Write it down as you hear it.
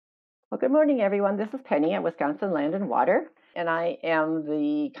Well, good morning, everyone. This is Penny at Wisconsin Land and Water, and I am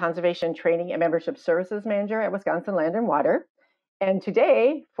the Conservation Training and Membership Services Manager at Wisconsin Land and Water. And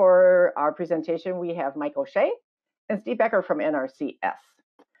today, for our presentation, we have Mike O'Shea and Steve Becker from NRCS.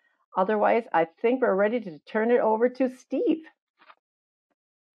 Otherwise, I think we're ready to turn it over to Steve.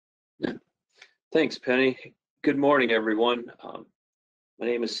 Thanks, Penny. Good morning, everyone. My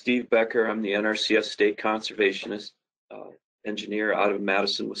name is Steve Becker. I'm the NRCS State Conservationist engineer out of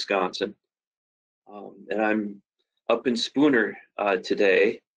Madison, Wisconsin. And I'm up in Spooner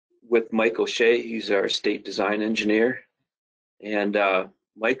today with Mike O'Shea. He's our state design engineer. And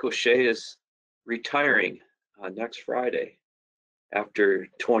Mike O'Shea is retiring next Friday after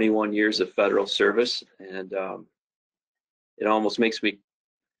 21 years of federal service. And it almost makes me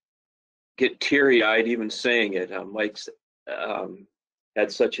get teary-eyed even saying it. Mike's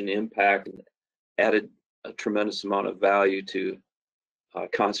had such an impact and added a tremendous amount of value to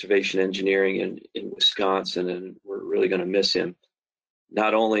conservation engineering in Wisconsin, and we're really going to miss him.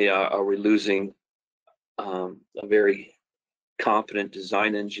 Not only are we losing a very competent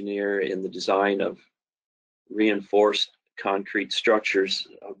design engineer in the design of reinforced concrete structures,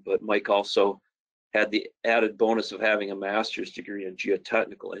 but Mike also had the added bonus of having a master's degree in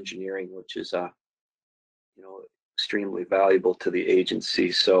geotechnical engineering, which is extremely valuable to the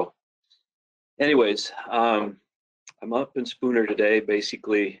agency. So anyways, I'm up in Spooner today,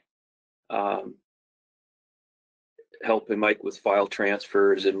 basically helping Mike with file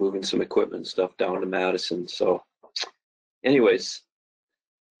transfers and moving some equipment and stuff down to Madison. So anyways,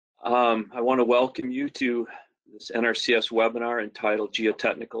 I want to welcome you to this NRCS webinar entitled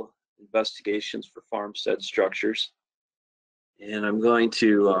Geotechnical Investigations for Farmstead Structures. And I'm going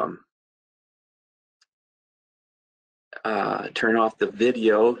to turn off the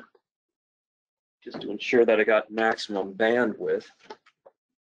video just to ensure that I got maximum bandwidth.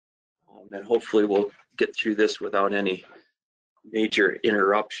 And hopefully we'll get through this without any major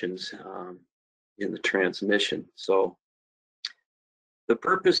interruptions in the transmission. So the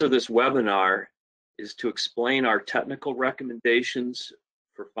purpose of this webinar is to explain our technical recommendations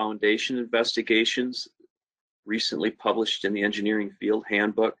for foundation investigations recently published in the Engineering Field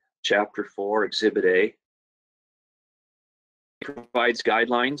Handbook, Chapter 4, Exhibit A. It provides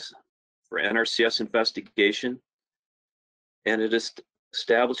guidelines for NRCS investigation, and it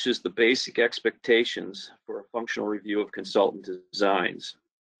establishes the basic expectations for a functional review of consultant designs.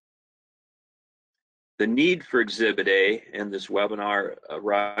 The need for Exhibit A and this webinar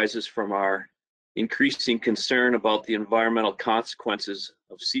arises from our increasing concern about the environmental consequences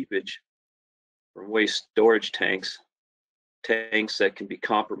of seepage from waste storage tanks that can be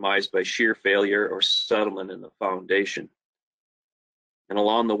compromised by shear failure or settlement in the foundation. And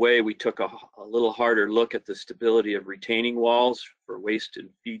along the way, we took a little harder look at the stability of retaining walls for waste and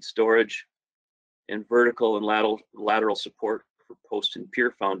feed storage, and vertical and lateral support for post and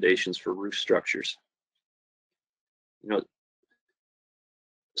pier foundations for roof structures.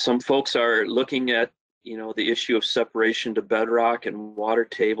 Some folks are looking at, the issue of separation to bedrock and water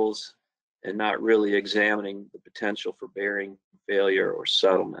tables and not really examining the potential for bearing failure or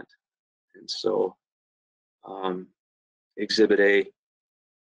settlement. And so Exhibit A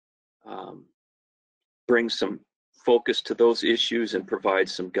brings some focus to those issues and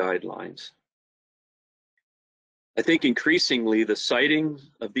provides some guidelines. I think increasingly the siting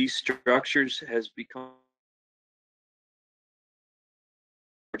of these structures has become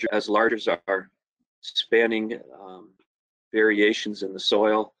as large as our spanning variations in the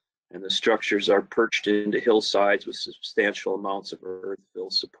soil, and the structures are perched into hillsides with substantial amounts of earth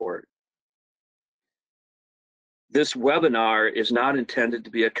fill support. This webinar is not intended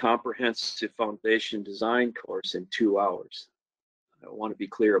to be a comprehensive foundation design course in 2 hours. I want to be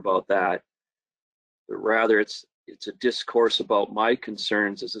clear about that, but rather it's a discourse about my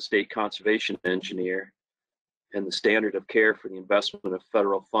concerns as a state conservation engineer and the standard of care for the investment of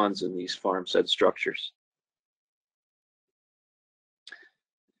federal funds in these farmstead structures.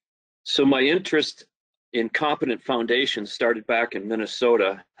 So my interest in competent foundations started back in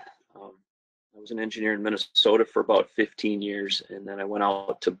Minnesota. I was an engineer in Minnesota for about 15 years, and then I went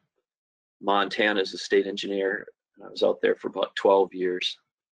out to Montana as a state engineer, and I was out there for about 12 years.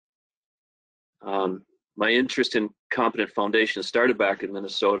 My interest in competent foundations started back in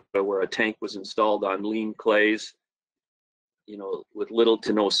Minnesota, where a tank was installed on lean clays, with little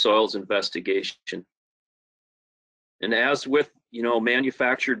to no soils investigation. And as with,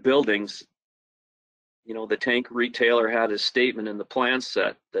 manufactured buildings, the tank retailer had a statement in the plan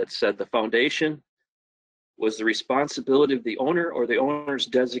set that said the foundation was the responsibility of the owner or the owner's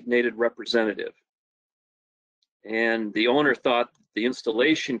designated representative. And the owner thought the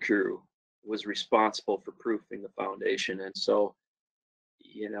installation crew was responsible for proofing the foundation. And so,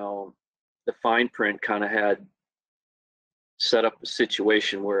 you know, the fine print kind of had set up a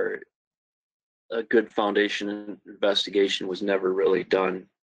situation where a good foundation investigation was never really done.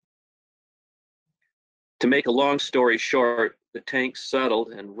 To make a long story short, the tank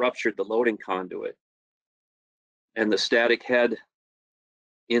settled and ruptured the loading conduit, and the static head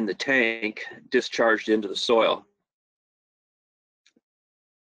in the tank discharged into the soil.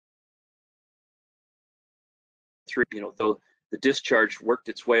 Though the discharge worked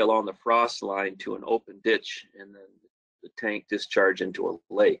its way along the frost line to an open ditch, and then the tank discharged into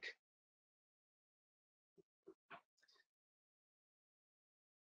a lake.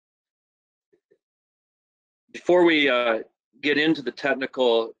 Before we get into the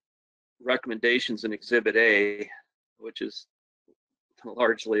technical recommendations in Exhibit A, which is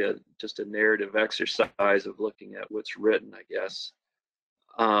largely just a narrative exercise of looking at what's written, I guess,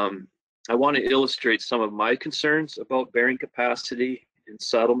 I want to illustrate some of my concerns about bearing capacity and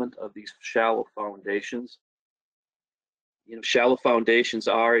settlement of these shallow foundations. Shallow foundations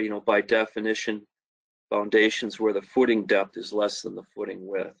are, by definition, foundations where the footing depth is less than the footing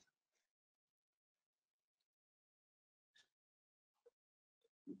width.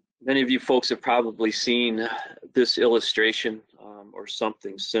 Many of you folks have probably seen this illustration or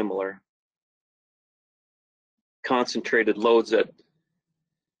something similar. Concentrated loads at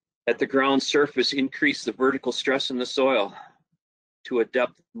the ground surface increase the vertical stress in the soil to a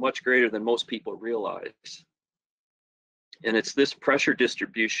depth much greater than most people realize. And it's this pressure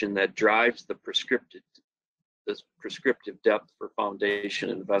distribution that drives the prescriptive depth for foundation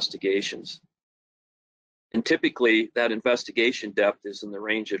investigations. And typically that investigation depth is in the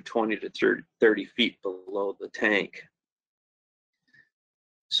range of 20 to 30 feet below the tank.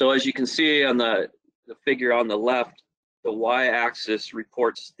 So as you can see on the figure on the left, the y-axis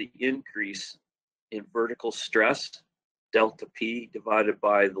reports the increase in vertical stress, delta P, divided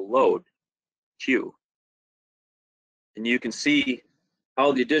by the load, Q. And you can see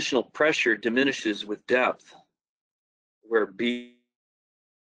how the additional pressure diminishes with depth, where B,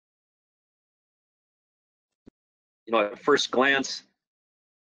 at first glance,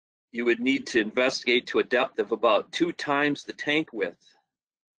 you would need to investigate to a depth of about 2 times the tank width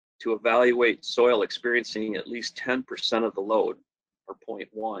to evaluate soil experiencing at least 10% of the load, or 0.1,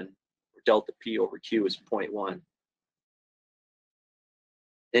 or delta P over Q is 0.1.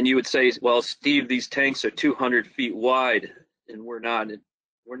 And you would say, well, Steve, these tanks are 200 feet wide, and we're not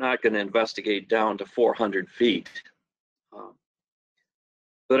going to investigate down to 400 feet.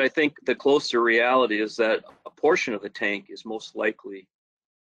 But I think the closer reality is that a portion of the tank is most likely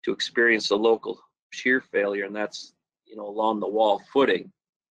to experience a local shear failure, and that's along the wall footing.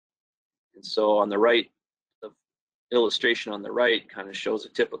 And so on the right, the illustration on the right kind of shows a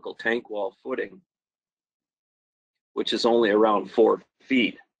typical tank wall footing, which is only around 4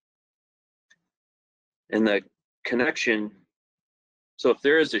 feet. And the connection, so if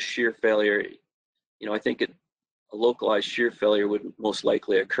there is a shear failure, I think a localized shear failure would most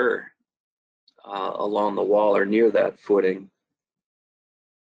likely occur along the wall or near that footing.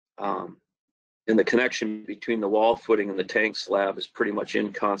 And the connection between the wall footing and the tank slab is pretty much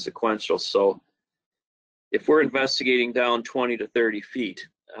inconsequential. So if we're investigating down 20 to 30 feet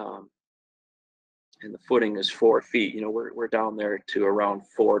and the footing is 4 feet, we're down there to around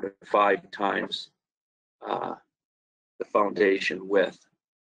 4 to 5 times the foundation width.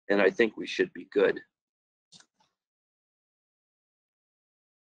 And I think we should be good.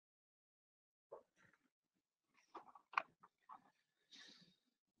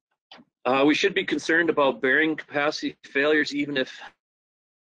 We should be concerned about bearing capacity failures, even if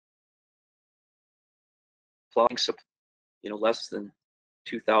applying less than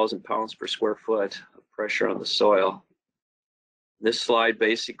 2,000 pounds per square foot of pressure on the soil. This slide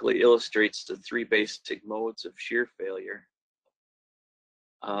basically illustrates the 3 basic modes of shear failure.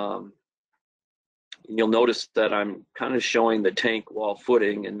 And you'll notice that I'm kind of showing the tank wall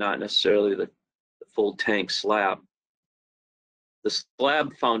footing and not necessarily the full tank slab. The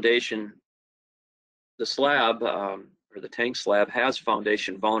slab foundation, the slab or the tank slab has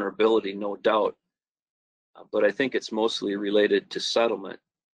foundation vulnerability, no doubt, but I think it's mostly related to settlement.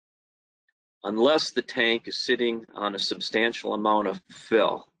 Unless the tank is sitting on a substantial amount of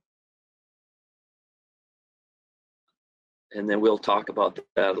fill. And then we'll talk about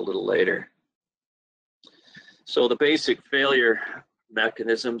that a little later. So the basic failure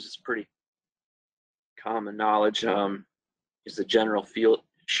mechanisms is pretty common knowledge. Is the general field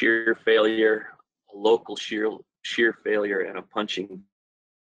shear failure, a local shear failure, and a punching.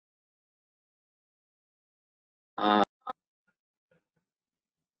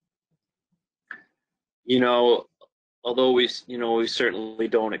 You know, although we certainly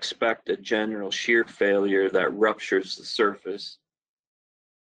don't expect a general shear failure that ruptures the surface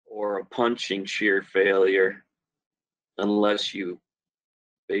or a punching shear failure unless you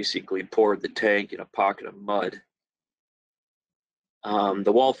basically poured the tank in a pocket of mud.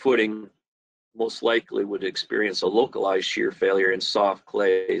 The wall footing most likely would experience a localized shear failure in soft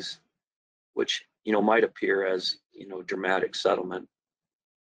clays, which might appear as dramatic settlement.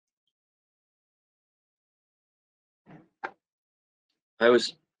 I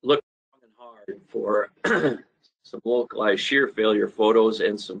was looking hard for some localized shear failure photos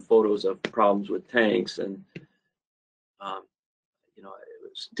and some photos of problems with tanks, and it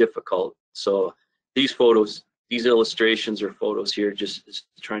was difficult. So these illustrations or photos here just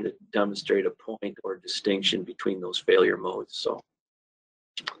trying to demonstrate a point or distinction between those failure modes. So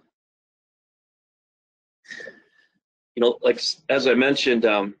like as I mentioned,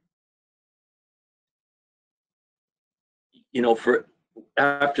 for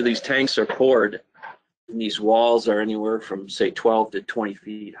after these tanks are poured, and these walls are anywhere from say 12 to 20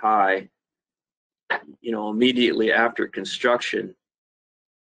 feet high, immediately after construction,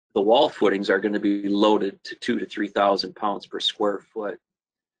 the wall footings are going to be loaded to 2,000 to 3,000 pounds per square foot,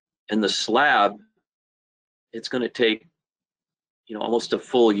 and the slab, it's going to take almost a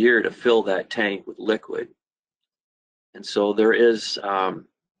full year to fill that tank with liquid. And so there is,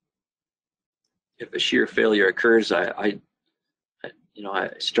 if a shear failure occurs, I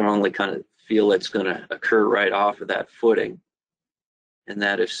strongly kind of feel it's going to occur right off of that footing, and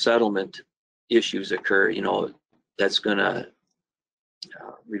that if settlement issues occur, that's going to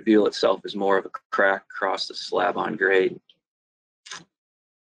reveal itself as more of a crack across the slab on grade.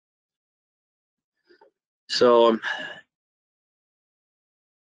 So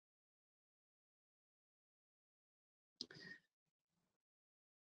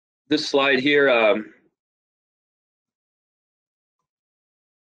this slide here,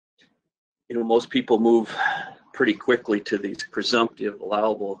 most people move pretty quickly to these presumptive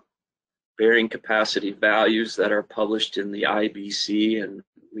allowable bearing capacity values that are published in the IBC, and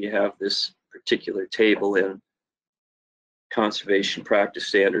we have this particular table in Conservation Practice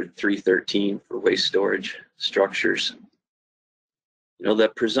Standard 313 for waste storage structures.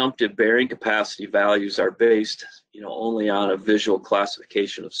 The presumptive bearing capacity values are based, only on a visual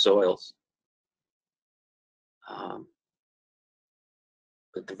classification of soils.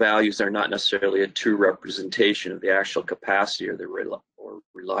 But the values are not necessarily a true representation of the actual capacity or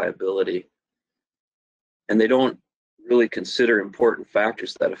reliability. And they don't really consider important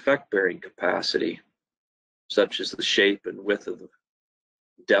factors that affect bearing capacity, such as the shape and width of the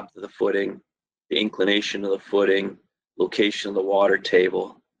depth of the footing, the inclination of the footing, location of the water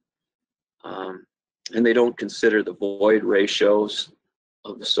table. And they don't consider the void ratios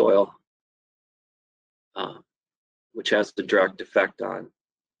of the soil, which has the direct effect on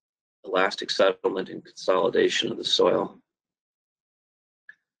elastic settlement and consolidation of the soil.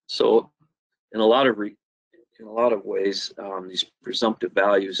 So in a lot of ways, these presumptive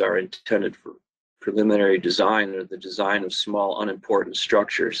values are intended for preliminary design or the design of small unimportant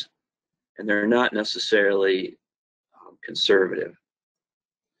structures, and they're not necessarily conservative.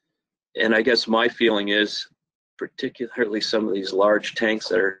 And I guess my feeling is, particularly some of these large tanks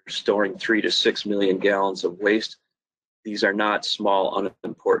that are storing 3 to 6 million gallons of waste, these are not small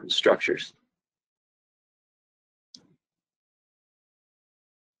unimportant structures.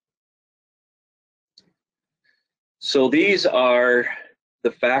 So these are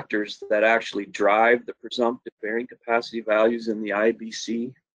the factors that actually drive the presumptive bearing capacity values in the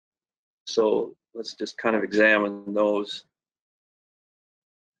IBC. So let's just kind of examine those.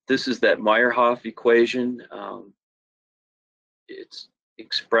 This is that Meyerhoff equation. It's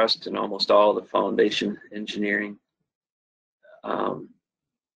expressed in almost all the foundation engineering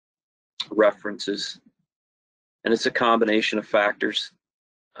references, and it's a combination of factors,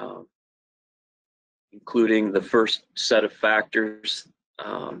 including the first set of factors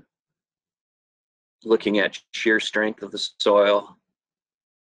looking at shear strength of the soil,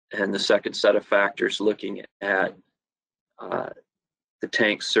 and the second set of factors looking at the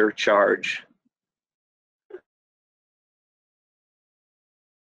tank surcharge,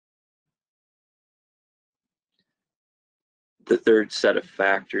 the third set of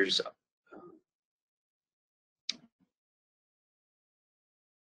factors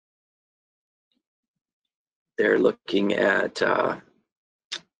they're looking at oh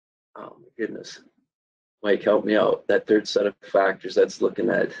my goodness, Mike, help me out. That third set of factors that's looking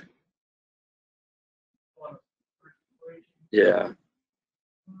at, yeah.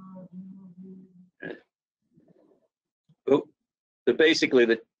 But basically,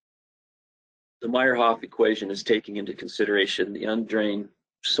 the Meyerhoff equation is taking into consideration the undrained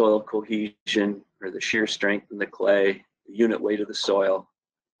soil cohesion, or the shear strength in the clay, the unit weight of the soil,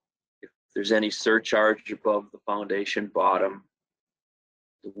 if there's any surcharge above the foundation bottom,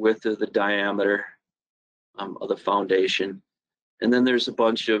 the width of the diameter of the foundation, and then there's a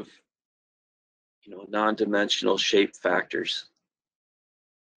bunch of non-dimensional shape factors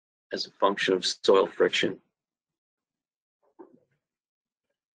as a function of soil friction.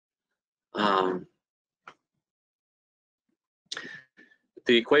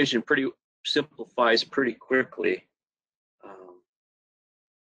 The equation simplifies pretty quickly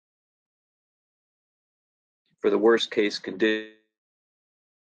for the worst case condition.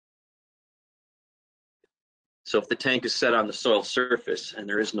 So if the tank is set on the soil surface and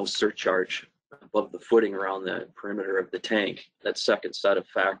there is no surcharge above the footing around the perimeter of the tank, that second set of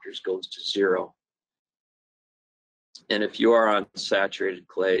factors goes to 0. And if you are on saturated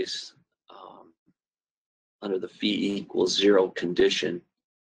clays under the phi equals 0 condition,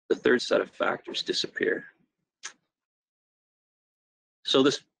 the third set of factors disappear. So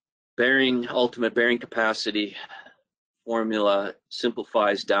this ultimate bearing capacity formula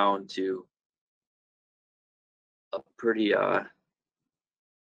simplifies down to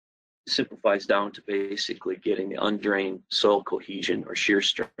basically getting the undrained soil cohesion or shear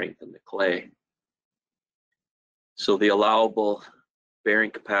strength in the clay. So the allowable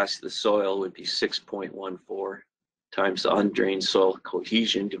bearing capacity of the soil would be 6.14 times the undrained soil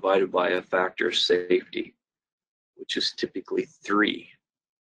cohesion divided by a factor of safety, which is typically 3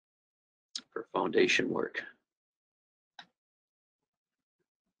 for foundation work.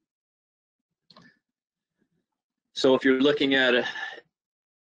 So if you're looking at a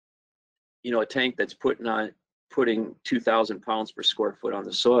tank that's putting 2,000 pounds per square foot on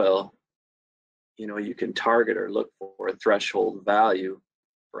the soil, you can target or look for a threshold value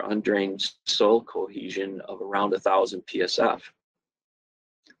for undrained soil cohesion of around 1,000 psf.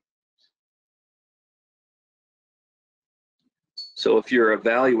 So if you're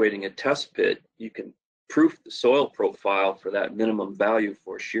evaluating a test pit, you can proof the soil profile for that minimum value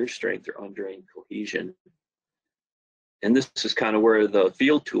for shear strength or undrained cohesion. And this is kind of where the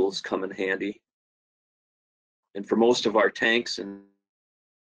field tools come in handy. And for most of our tanks, and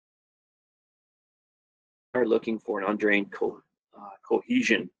are looking for an undrained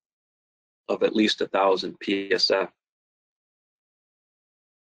cohesion of at least 1,000 psf.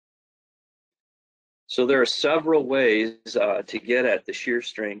 So there are several ways to get at the shear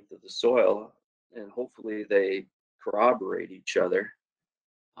strength of the soil, and hopefully they corroborate each other.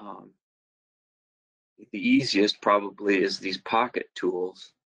 The easiest probably is these pocket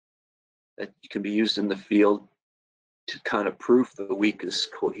tools that can be used in the field to kind of proof the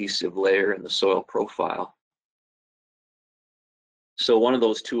weakest cohesive layer in the soil profile. So one of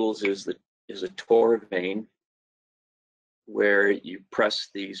those tools is a torr vane, where you press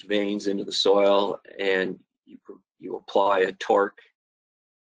these veins into the soil and you apply a torque,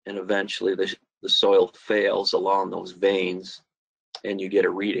 and eventually the soil fails along those veins and you get a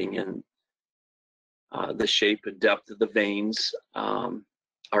reading. And the shape and depth of the veins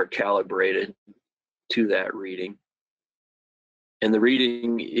are calibrated to that reading. And the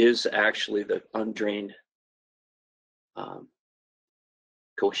reading is actually the undrained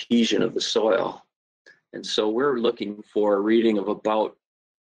cohesion of the soil. And so we're looking for a reading of about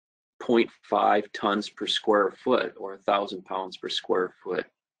 0.5 tons per square foot, or 1,000 pounds per square foot.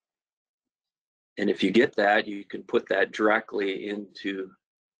 And if you get that, you can put that directly into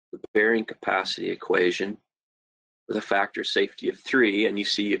the bearing capacity equation with a factor safety of 3, and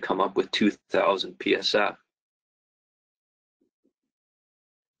you come up with 2,000 psf.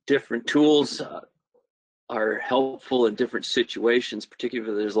 Different tools are helpful in different situations,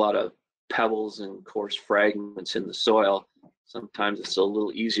 particularly if there's a lot of pebbles and coarse fragments in the soil. Sometimes it's a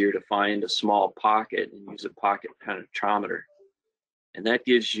little easier to find a small pocket and use a pocket penetrometer. And that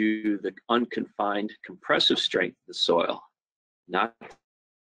gives you the unconfined compressive strength of the soil.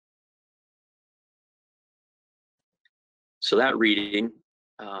 So that reading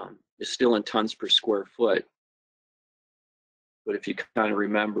is still in tons per square foot. But if you kind of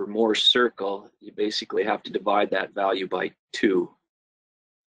remember Moore's circle, you basically have to divide that value by 2.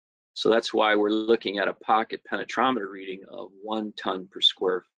 So that's why we're looking at a pocket penetrometer reading of 1 ton per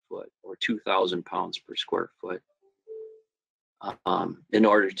square foot, or 2,000 pounds per square foot, in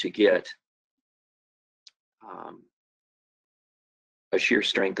order to get a shear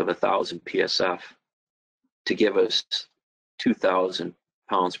strength of 1,000 psf to give us 2,000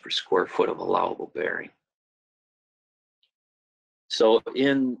 pounds per square foot of allowable bearing. So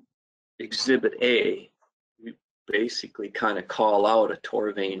in Exhibit A, we basically kind of call out a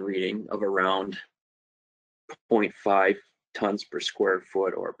tor vein reading of around 0.5 tons per square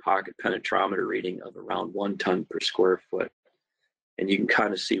foot, or a pocket penetrometer reading of around 1 ton per square foot. And you can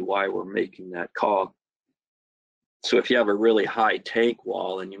kind of see why we're making that call. So if you have a really high tank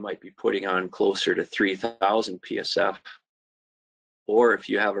wall, and you might be putting on closer to 3,000 PSF, or if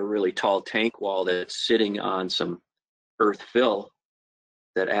you have a really tall tank wall that's sitting on some earth fill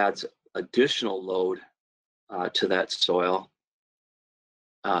that adds additional load to that soil,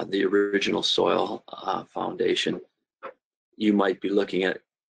 the original soil foundation, you might be looking at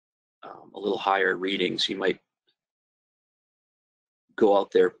a little higher readings. You might go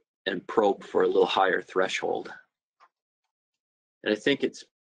out there and probe for a little higher threshold. And I think it's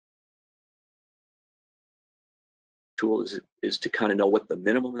tool is to kind of know what the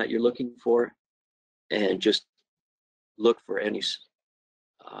minimum that you're looking for, and just look for any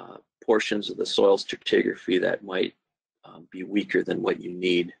portions of the soil stratigraphy that might be weaker than what you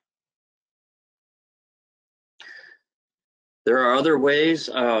need. There are other ways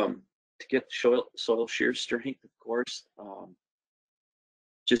to get soil shear strength, of course.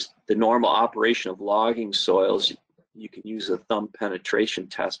 Just the normal operation of logging soils, you can use a thumb penetration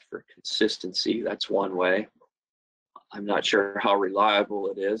test for consistency. That's one way. I'm not sure how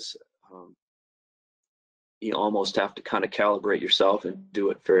reliable it is. You almost have to kind of calibrate yourself and do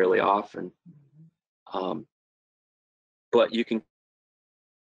it fairly often. But you can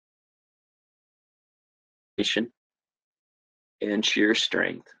and shear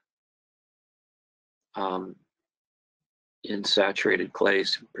strength in saturated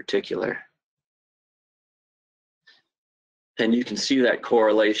clays in particular. And you can see that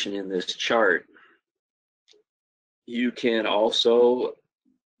correlation in this chart. You can also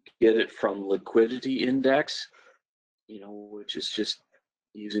get it from liquidity index, which is just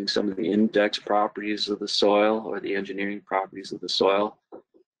using some of the index properties of the soil, or the engineering properties of the soil.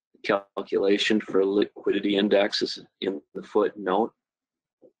 Calculation for liquidity index is in the footnote,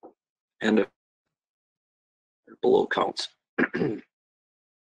 and below counts.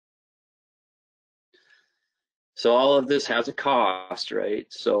 So all of this has a cost, right?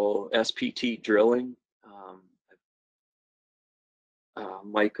 So SPT drilling,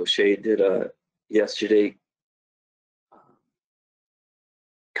 Mike O'Shea did yesterday,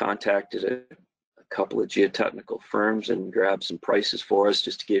 contacted a couple of geotechnical firms and grabbed some prices for us,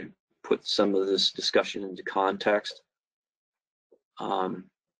 just to put some of this discussion into context.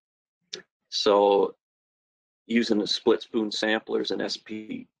 So using the split spoon samplers and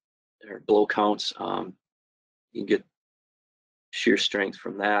SP or blow counts, you can get shear strength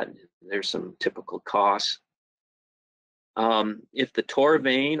from that. There's some typical costs. If the tor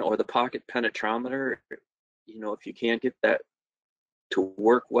vein or the pocket penetrometer, if you can't get that to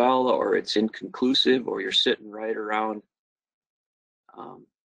work well, or it's inconclusive, or you're sitting right around an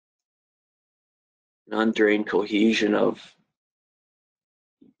undrained cohesion of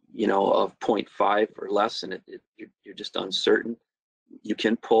 0.5 or less, and you're just uncertain, you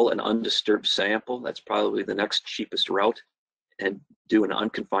can pull an undisturbed sample. That's probably the next cheapest route, and do an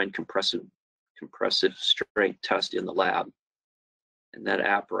unconfined compressive strength test in the lab. And that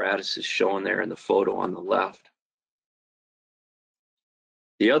apparatus is shown there in the photo on the left.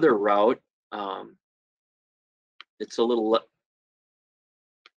 The other route, it's a little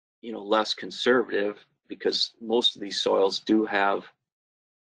less conservative, because most of these soils do have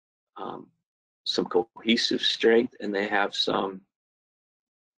some cohesive strength, and they have some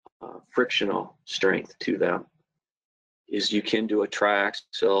frictional strength to them. Is you can do a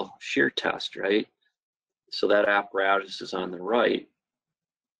triaxial shear test, right? So that apparatus is on the right,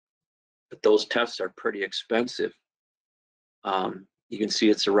 but those tests are pretty expensive. You can see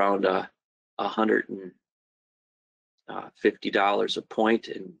it's around $150 a point,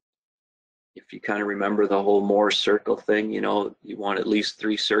 and if you kind of remember the whole Moore circle thing, you want at least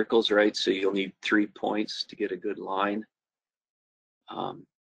 3 circles, right? So you'll need 3 points to get a good line to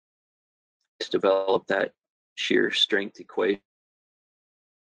develop that shear strength equation.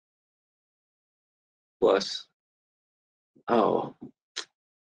 Plus,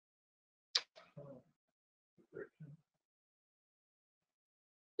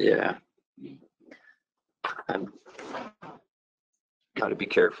 yeah, I'm got to be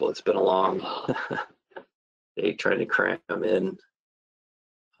careful. It's been a long day trying to cram in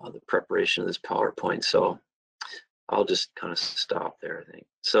the preparation of this PowerPoint, so I'll just kind of stop there, I think.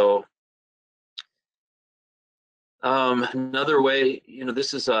 So another way,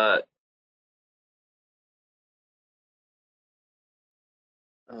 this is a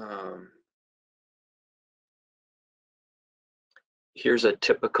here's a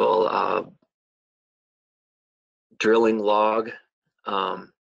typical drilling log, the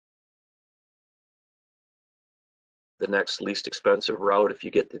next least expensive route if you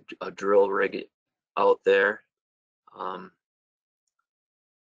get a drill rig out there. The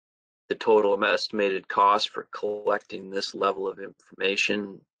total estimated cost for collecting this level of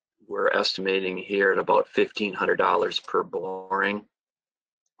information, we're estimating here at about $1,500 per boring.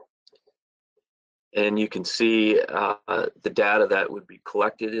 And you can see the data that would be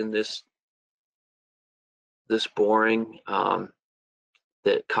collected in this boring.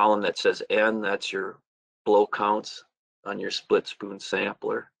 The column that says N, that's your blow counts on your split spoon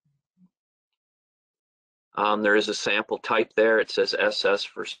sampler. There is a sample type there. It says SS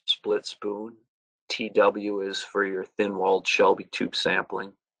for split spoon. TW is for your thin-walled Shelby tube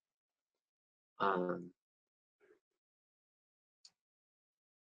sampling.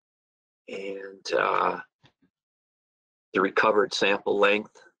 The recovered sample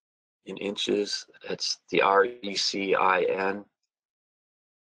length in inches, that's the RECIN.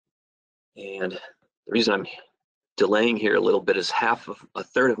 And the reason I'm delaying here a little bit is a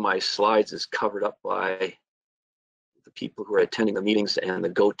third of my slides is covered up by the people who are attending the meetings and the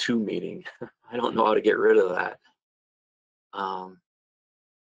go-to meeting. I don't know how to get rid of that.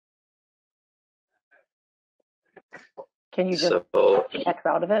 Can you just X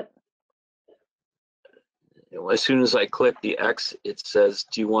out of it? As soon as I click the X, it says,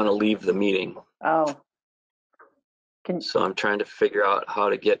 do you want to leave the meeting? Oh. So I'm trying to figure out how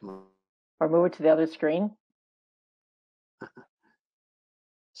to get... Or move it to the other screen?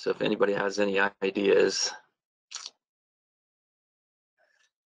 So if anybody has any ideas.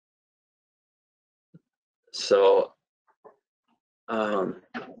 So, let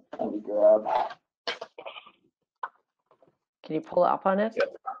me grab... Can you pull up on it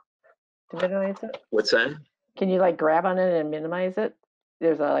to minimize it? What's that? Can you like grab on it and minimize it?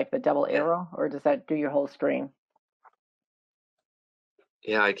 There's like the double arrow, or does that do your whole screen?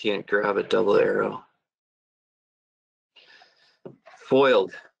 Yeah, I can't grab a double arrow.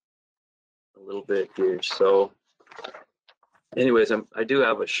 Foiled a little bit here. So anyways, I do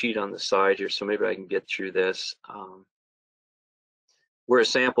have a sheet on the side here, so maybe I can get through this. Where a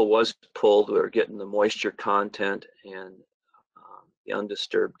sample was pulled, we're getting the moisture content and the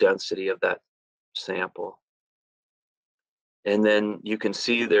undisturbed density of that sample. And then you can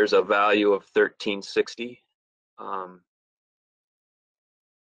see there's a value of 1360.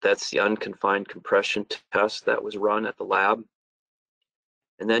 That's the unconfined compression test that was run at the lab.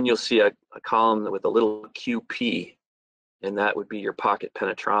 And then you'll see a column with a little QP, and that would be your pocket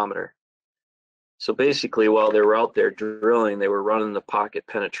penetrometer. So basically, while they were out there drilling, they were running the pocket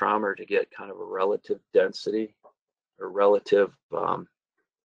penetrometer to get kind of a relative density or relative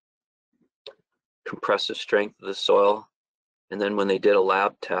compressive strength of the soil. And then when they did a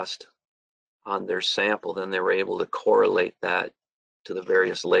lab test on their sample, then they were able to correlate that to the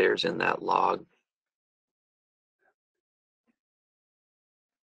various layers in that log.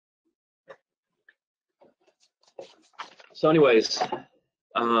 So anyways,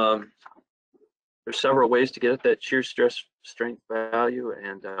 there's several ways to get at that shear stress strength value,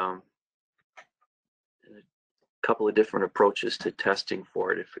 and a couple of different approaches to testing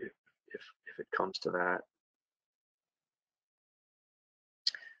for it if it comes to that.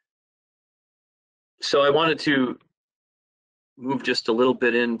 So I wanted to move just a little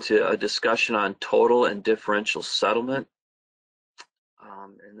bit into a discussion on total and differential settlement,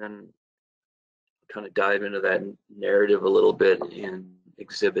 and then kind of dive into that narrative a little bit in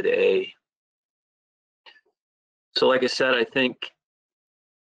Exhibit A. So like I said, I think,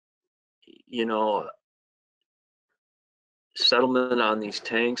 you know, settlement on these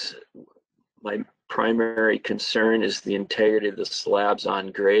tanks, my primary concern is the integrity of the slabs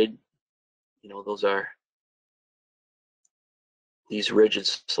on grade. You know, these rigid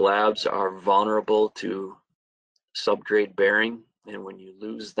slabs are vulnerable to subgrade bearing, and when you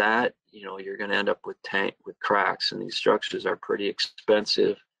lose that, you know, you're going to end up with cracks, and these structures are pretty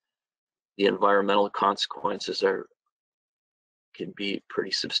expensive. The environmental consequences can be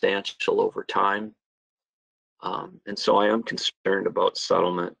pretty substantial over time, and so I am concerned about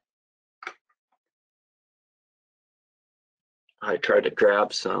settlement. I tried to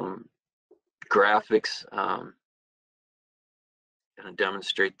grab some graphics and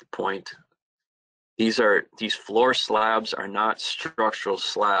demonstrate the point. These floor slabs are not structural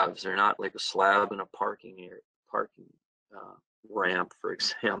slabs. They're not like a slab in a parking ramp, for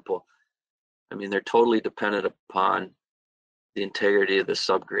example. I mean, they're totally dependent upon the integrity of the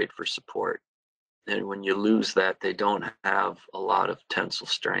subgrade for support. And when you lose that, they don't have a lot of tensile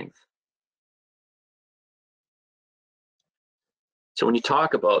strength. So when you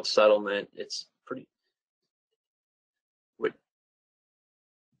talk about settlement, it's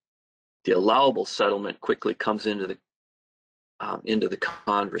the allowable settlement quickly comes into the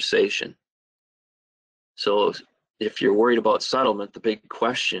conversation. So if you're worried about settlement, the big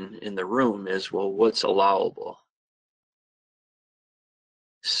question in the room is, well, what's allowable?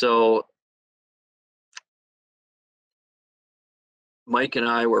 So Mike and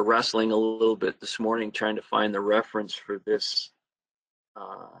I were wrestling a little bit this morning trying to find the reference for this,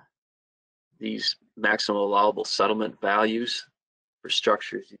 these maximum allowable settlement values for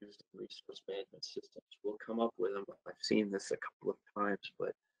structures used in resource management systems. We'll come up with them. I've seen this a couple of times,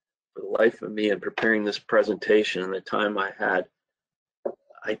 but for the life of me in preparing this presentation and the time I had,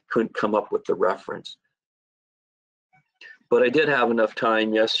 I couldn't come up with the reference. But I did have enough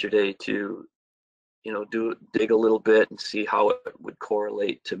time yesterday to, dig a little bit and see how it would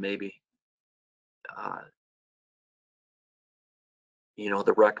correlate to maybe,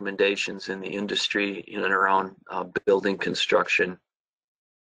 the recommendations in the industry in and around building construction,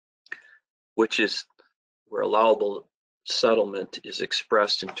 which is where allowable settlement is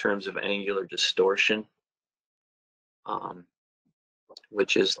expressed in terms of angular distortion,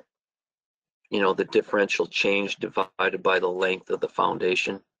 which is, the differential change divided by the length of the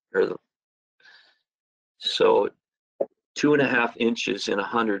foundation. So 2.5 inches in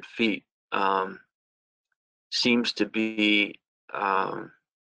 100 feet seems to be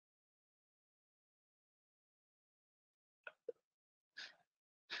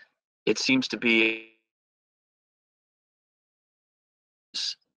it seems to be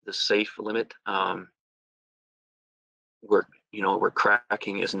the safe limit, where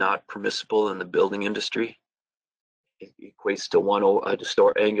cracking is not permissible in the building industry. It equates to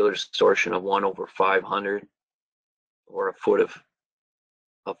angular distortion of 1/500, or a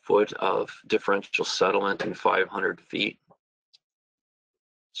foot of differential settlement in 500 feet.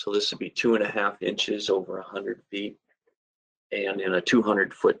 So this would be 2.5 inches over 100 feet. And in a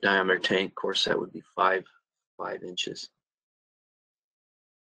 200-foot diameter tank, of course, that would be 5 inches.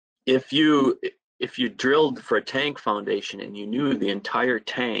 If you drilled for a tank foundation and you knew the entire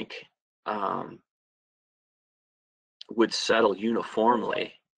tank would settle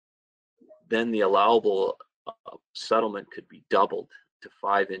uniformly, then the allowable settlement could be doubled to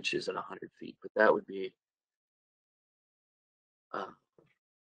 5 inches and 100 feet. But that would be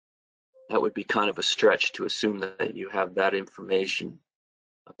kind of a stretch to assume that you have that information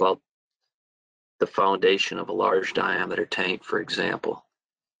about the foundation of a large diameter tank, for example.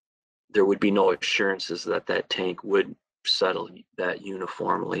 There would be no assurances that that tank would settle that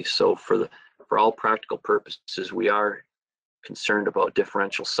uniformly. So for all practical purposes, we are concerned about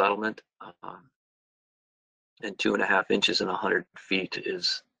differential settlement, and 2.5 inches and 100 feet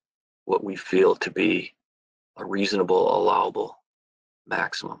is what we feel to be a reasonable allowable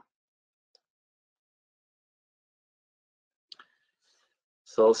maximum.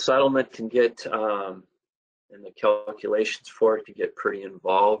 So settlement can get, and the calculations for it can get pretty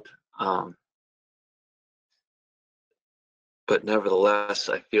involved. But nevertheless,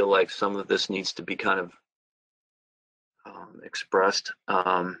 I feel like some of this needs to be kind of expressed.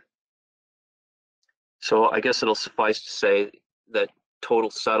 So I guess it'll suffice to say that total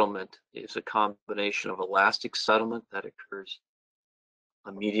settlement is a combination of elastic settlement that occurs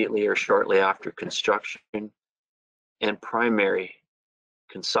immediately or shortly after construction, and primary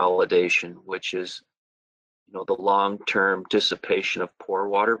consolidation, which is, the long-term dissipation of pore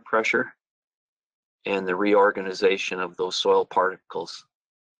water pressure and the reorganization of those soil particles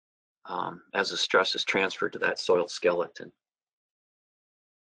as the stress is transferred to that soil skeleton.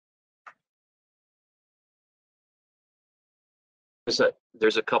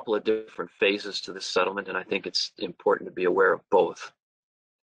 There's a couple of different phases to this settlement, and I think it's important to be aware of both.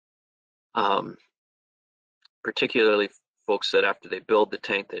 Particularly folks that after they build the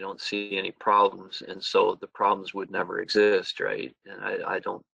tank, they don't see any problems, and so the problems would never exist, right?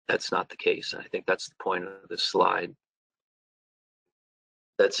 And that's not the case. I think that's the point of this slide,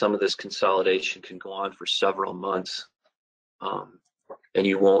 that some of this consolidation can go on for several months, and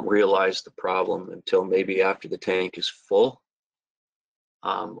you won't realize the problem until maybe after the tank is full,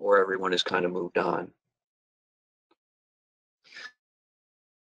 or everyone has kind of moved on.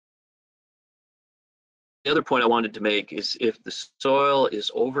 The other point I wanted to make is if the soil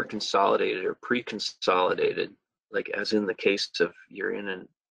is over consolidated or pre-consolidated, like as in the case of you're in an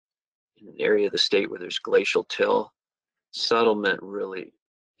area of the state where there's glacial till, settlement really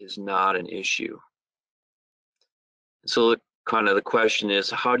is not an issue. So kind of the question is,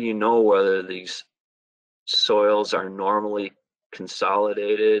 how do you know whether these soils are normally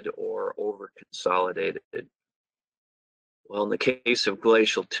consolidated or over consolidated? Well, in the case of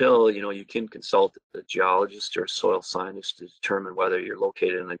glacial till, you can consult a geologist or a soil scientist to determine whether you're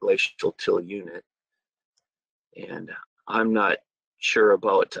located in a glacial till unit. And I'm not sure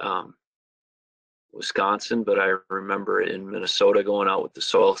about Wisconsin, but I remember in Minnesota going out with the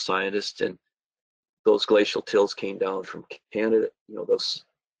soil scientist, and those glacial tills came down from Canada. Those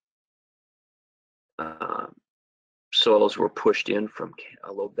soils were pushed in from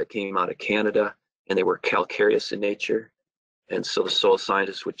a lobe that came out of Canada, and they were calcareous in nature. And so the soil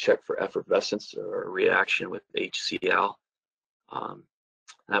scientists would check for effervescence or a reaction with HCl.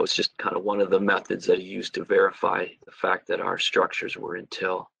 That was just kind of one of the methods that he used to verify the fact that our structures were in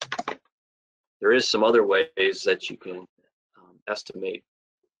till. There is some other ways that you can estimate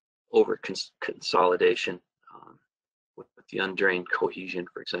over consolidation with the undrained cohesion,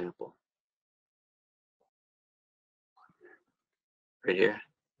 for example. Right here.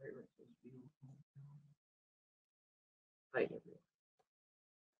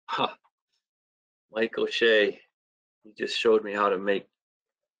 Huh. Mike O'Shea, he just showed me how to make,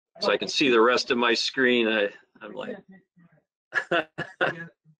 so I can see the rest of my screen. I'm like,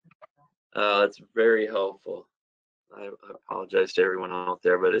 that's very helpful. I apologize to everyone out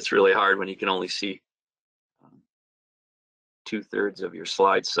there, but it's really hard when you can only see 2/3 of your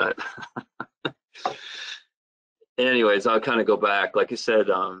slide set. Anyways, I'll kind of go back. Like I said,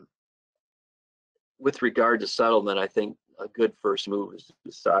 with regard to settlement, I think a good first move is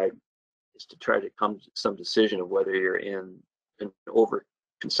to try to come to some decision of whether you're in an over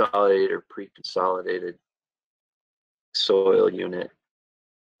consolidated or pre-consolidated soil unit.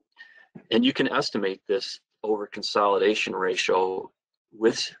 And you can estimate this over consolidation ratio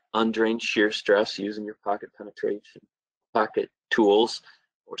with undrained shear stress using your pocket penetration, pocket tools,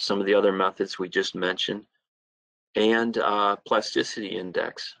 or some of the other methods we just mentioned, and plasticity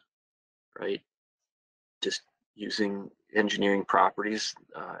index, right? Just using engineering properties.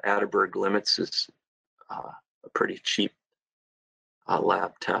 Atterberg limits is a pretty cheap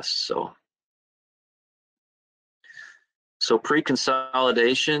lab test. So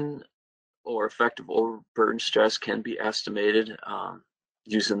pre-consolidation or effective overburden stress can be estimated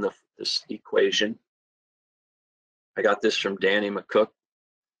using this equation. I got this from Danny McCook,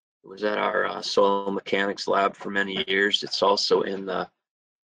 who was at our soil mechanics lab for many years. It's also in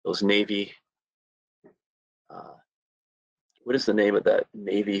those Navy, what is the name of that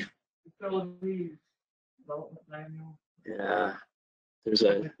Navy? Yeah, there's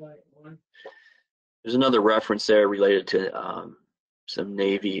another reference there related to some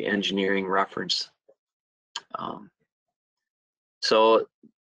Navy engineering reference. So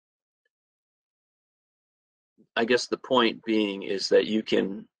I guess the point being is that you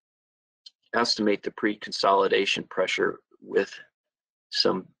can estimate the pre-consolidation pressure with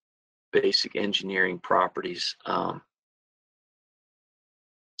some basic engineering properties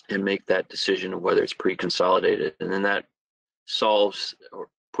and make that decision of whether it's pre-consolidated. And then that solves or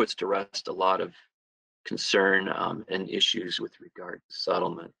puts to rest a lot of concern and issues with regard to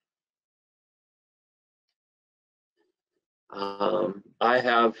settlement. I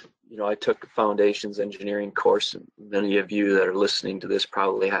took a foundations engineering course, and many of you that are listening to this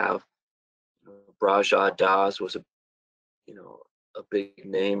probably have. Braja Das was a big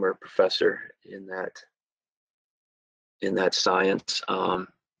name or professor in that science.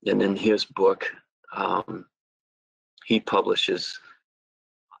 And in his book, he publishes,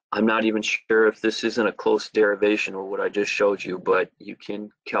 I'm not even sure if this isn't a close derivation of what I just showed you, but you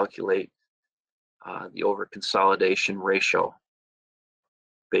can calculate the over-consolidation ratio.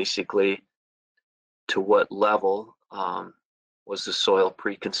 Basically, to what level was the soil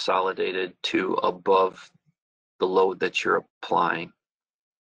pre-consolidated to above the load that you're applying.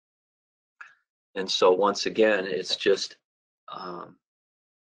 And so once again, it's just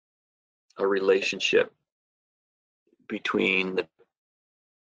a relationship between the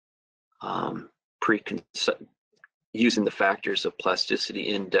using the factors of plasticity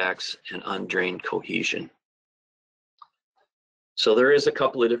index and undrained cohesion. So there is a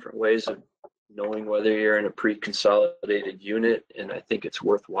couple of different ways of knowing whether you're in a pre-consolidated unit, and I think it's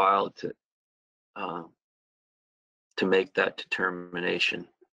worthwhile to make that determination.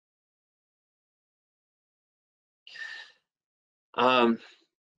 I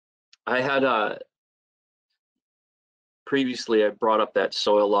had previously I brought up that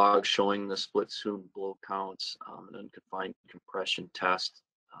soil log showing the split soon blow counts, an unconfined compression test,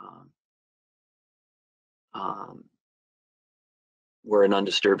 where an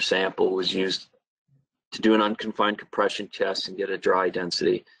undisturbed sample was used to do an unconfined compression test and get a dry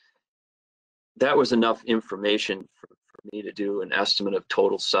density. That was enough information for me to do an estimate of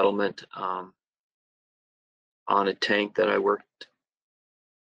total settlement on a tank that I worked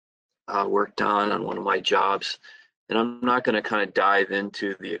on one of my jobs. And I'm not going to kind of dive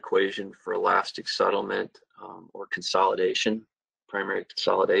into the equation for elastic settlement or consolidation, primary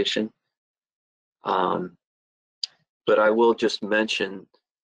consolidation. But I will just mention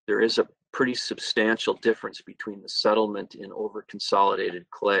there is a pretty substantial difference between the settlement in over-consolidated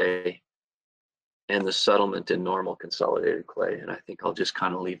clay and the settlement in normal consolidated clay. And I think I'll just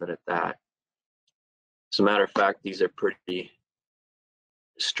kind of leave it at that. As a matter of fact, these are pretty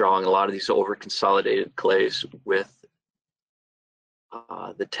strong. A lot of these over-consolidated clays with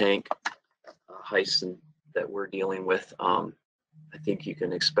the tank hyson that we're dealing with, I think you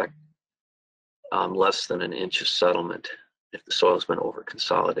can expect less than an inch of settlement if the soil's been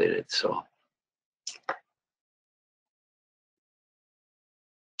over-consolidated. So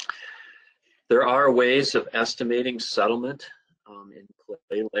there are ways of estimating settlement in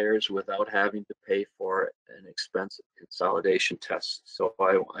clay layers without having to pay for an expensive consolidation test. So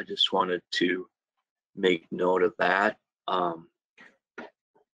I just wanted to make note of that.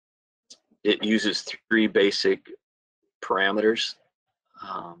 It uses 3 basic parameters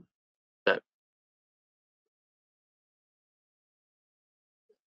that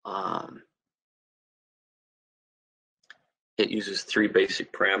it uses 3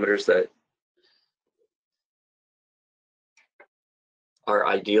 basic parameters that are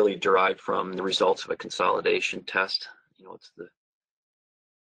ideally derived from the results of a consolidation test. You know, it's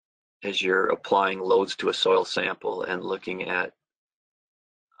as you're applying loads to a soil sample and looking at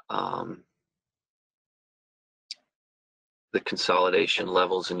the consolidation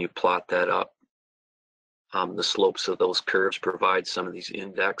levels, and you plot that up. The slopes of those curves provide some of these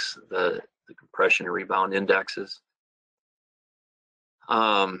index, the compression and rebound indexes.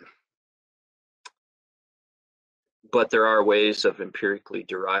 But there are ways of empirically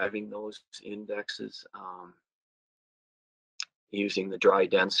deriving those indexes using the dry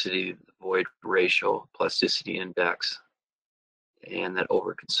density, the void ratio, plasticity index, and that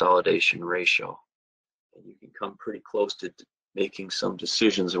over-consolidation ratio. And you can come pretty close to making some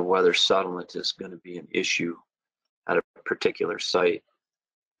decisions of whether settlement is going to be an issue at a particular site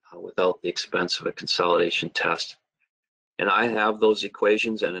without the expense of a consolidation test. And I have those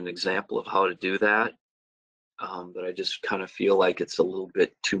equations and an example of how to do that, but I just kind of feel like it's a little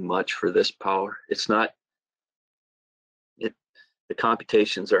bit too much for this power. It's not, the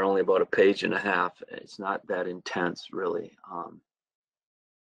computations are only about 1.5 pages. It's not that intense, really.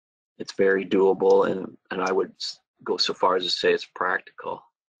 It's very doable, and I would go so far as to say it's practical.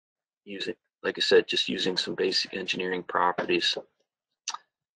 Using, like I said, just using some basic engineering properties.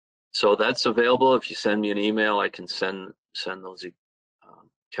 So that's available. If you send me an email, I can send those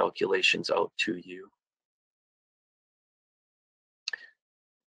calculations out to you.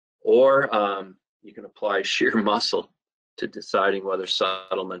 Or you can apply sheer muscle to deciding whether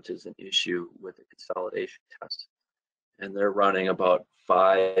settlement is an issue with a consolidation test. And they're running about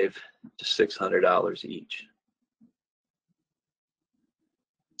 $500 to $600 each.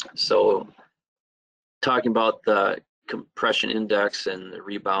 So talking about the compression index and the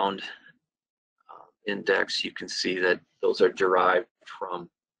rebound index, you can see that those are derived from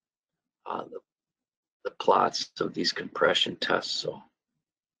the plots of these compression tests. So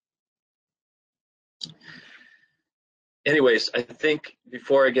anyways, I think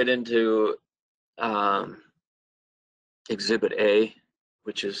before I get into Exhibit A,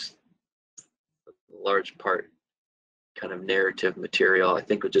 which is a large part kind of narrative material, I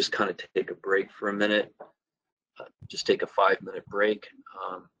think we'll just kind of take a break for a minute, just take a 5-minute break.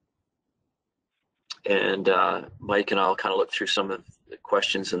 And Mike and I'll kind of look through some of the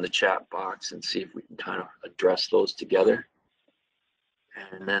questions in the chat box and see if we can kind of address those together.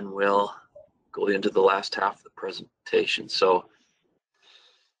 And then we'll go into the last half of the presentation. So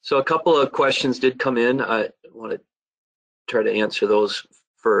a couple of questions did come in. I want to try to answer those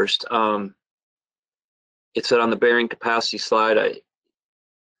first. It said on the bearing capacity slide, I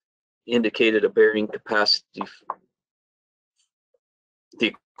indicated a bearing capacity,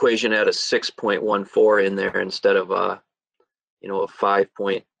 the equation had a 6.14 in there instead of a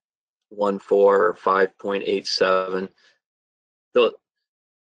 5.14 or 5.87.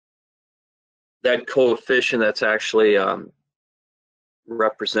 That coefficient, that's actually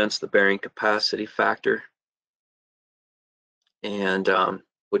represents the bearing capacity factor, and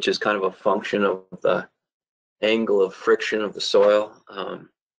which is kind of a function of the angle of friction of the soil.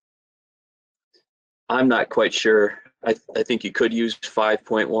 I'm not quite sure. I think you could use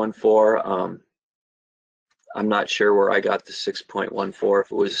 5.14. I'm not sure where I got the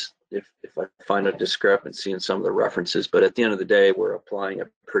 6.14. If I find a discrepancy in some of the references, but at the end of the day, we're applying a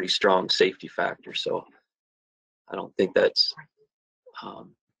pretty strong safety factor. So I don't think that's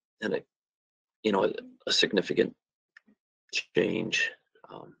and a a significant change.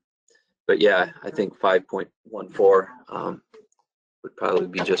 But yeah, I think 5.14 would probably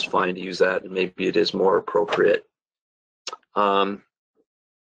be just fine to use that, and maybe it is more appropriate.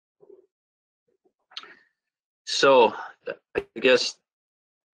 So I guess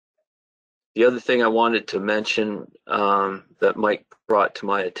the other thing I wanted to mention that Mike brought to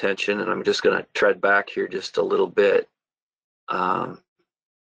my attention, and I'm just going to tread back here just a little bit.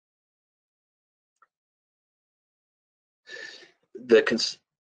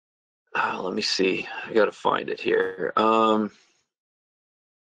 Let me see. I got to find it here.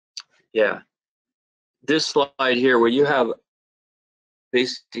 Yeah, this slide here where you have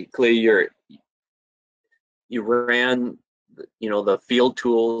basically you ran the field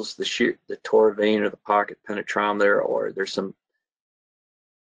tools, the Torr vane or the pocket penetrometer, or there's some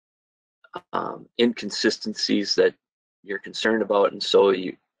inconsistencies that you're concerned about, and so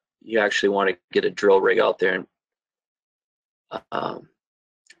you actually want to get a drill rig out there and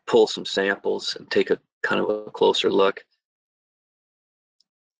pull some samples and take a kind of a closer look.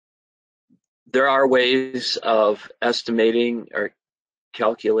 There are ways of estimating or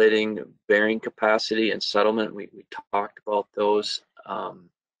calculating bearing capacity and settlement. We talked about those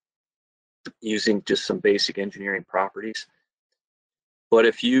using just some basic engineering properties. But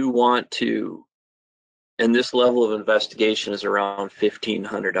if you want to, and this level of investigation is around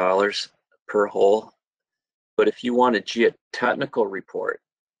 $1,500 per hole, but if you want a geotechnical report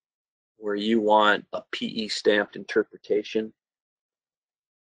where you want a PE stamped interpretation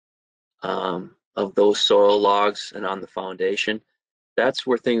of those soil logs and on the foundation, that's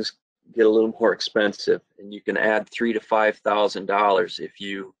where things get a little more expensive, and you can add $3,000 to $5,000 if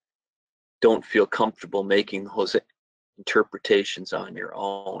you don't feel comfortable making those interpretations on your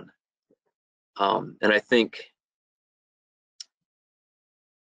own. And I think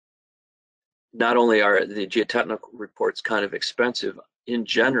not only are the geotechnical reports kind of expensive, in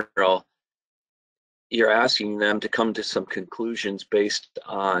general, you're asking them to come to some conclusions based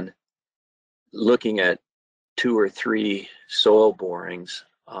on looking at 2 or 3 soil borings.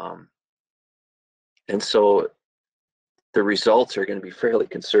 And so the results are going to be fairly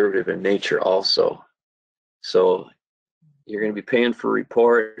conservative in nature also. So you're going to be paying for a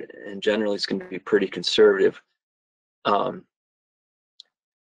report, and generally it's going to be pretty conservative. On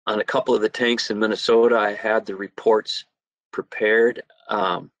a couple of the tanks in Minnesota, I had the reports prepared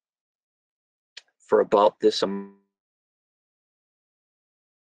for about this,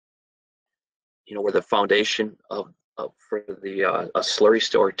 where the foundation for the a slurry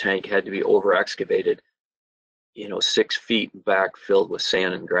store tank had to be over excavated, 6 feet back, filled with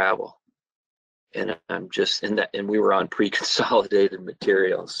sand and gravel. And I'm just in that, and we were on pre-consolidated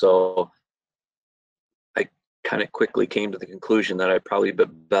material. So I kind of quickly came to the conclusion that I'd probably be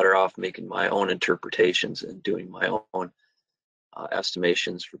better off making my own interpretations and doing my own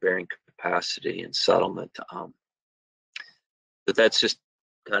estimations for bearing capacity and settlement. But that's just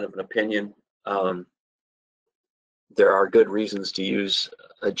kind of an opinion. There are good reasons to use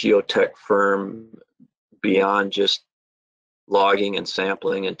a geotech firm beyond just logging and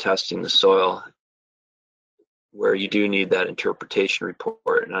sampling and testing the soil, where you do need that interpretation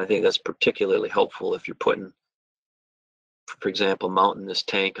report. And I think that's particularly helpful if you're putting, for example, mounting this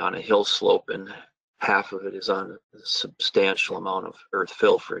tank on a hill slope and half of it is on a substantial amount of earth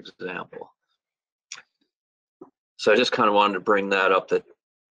fill, for example. So I just kind of wanted to bring that up, that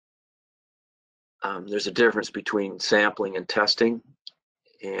there's a difference between sampling and testing,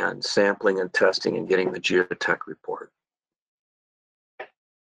 and sampling and testing and getting the geotech report.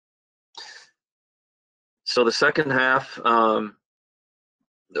 So the second half, the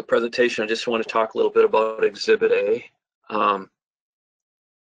presentation, I just want to talk a little bit about Exhibit A.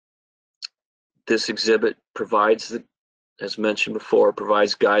 This exhibit provides, as mentioned before,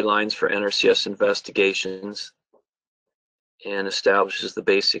 provides guidelines for NRCS investigations and establishes the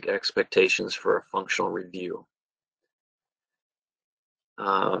basic expectations for a functional review.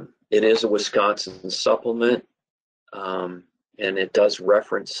 It is a Wisconsin supplement, and it does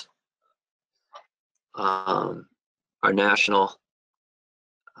reference our national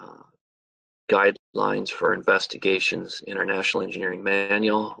guidelines for investigations, International Engineering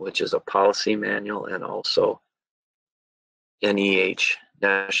Manual, which is a policy manual, and also NEH,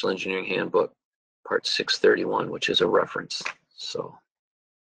 National Engineering Handbook, Part 631, which is a reference. So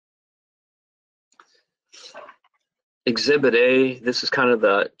Exhibit A, this is kind of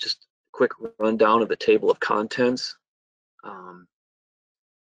the just quick rundown of the table of contents.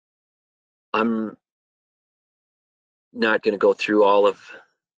 I'm not going to go through all of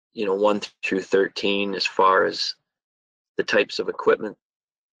 1 through 13 as far as the types of equipment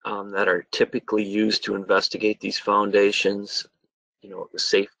that are typically used to investigate these foundations, the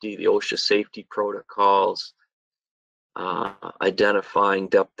safety, the OSHA safety protocols, identifying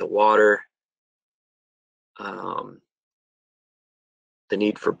depth of water, the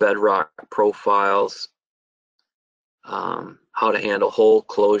need for bedrock profiles, how to handle hole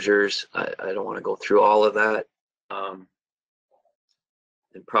closures. I don't want to go through all of that, and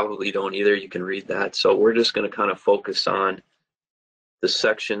probably don't either. You can read that. So we're just going to kind of focus on the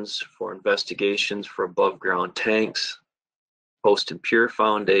sections for investigations for above ground tanks, post and pier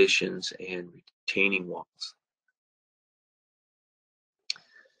foundations, and retaining walls.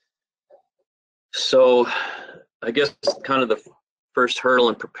 So I guess kind of the first hurdle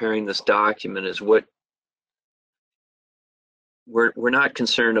in preparing this document is what we're not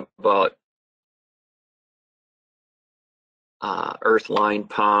concerned about earth lined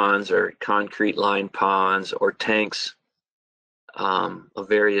ponds or concrete lined ponds or tanks of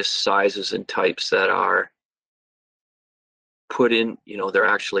various sizes and types that are put in, they're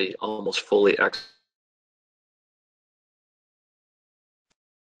actually almost fully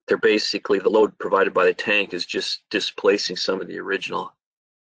they're basically, the load provided by the tank is just displacing some of the original.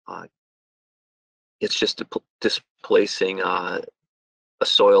 It's just displacing a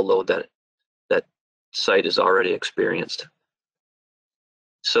soil load that site has already experienced.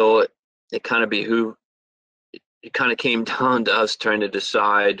 So it kind of came down to us trying to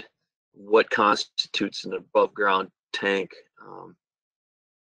decide what constitutes an above ground tank.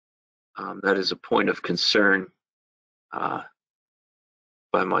 That is a point of concern by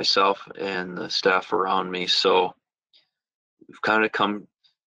myself and the staff around me. So we've kind of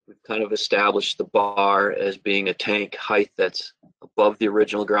established the bar as being a tank height that's above the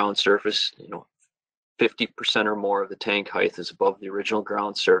original ground surface. 50% or more of the tank height is above the original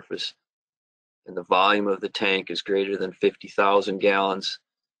ground surface, and the volume of the tank is greater than 50,000 gallons,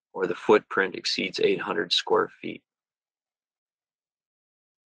 or the footprint exceeds 800 square feet.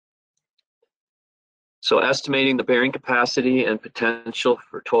 So estimating the bearing capacity and potential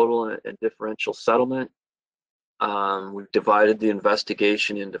for total and differential settlement. We've divided the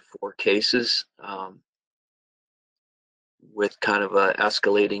investigation into 4 cases with kind of an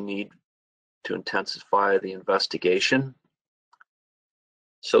escalating need to intensify the investigation.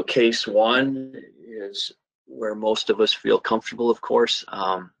 So case 1 is where most of us feel comfortable, of course.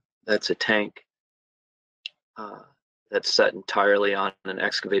 That's a tank that's set entirely on an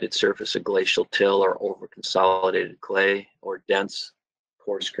excavated surface of glacial till or over consolidated clay or dense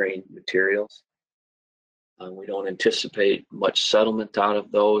coarse grained materials. We don't anticipate much settlement out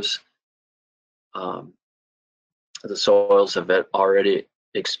of those. The soils have already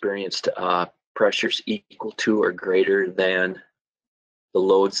experienced pressures equal to or greater than the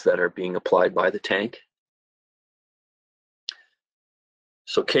loads that are being applied by the tank.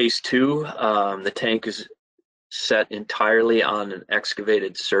 So case 2, the tank is set entirely on an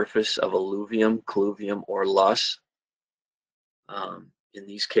excavated surface of alluvium, colluvium, or loess. In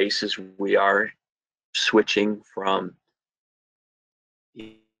these cases, we are switching from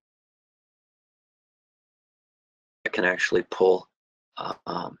can actually pull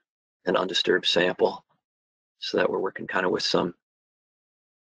an undisturbed sample, so that we're working kind of with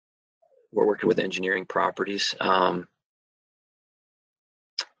we're working with engineering properties.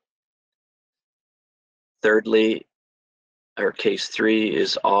 Thirdly, or case 3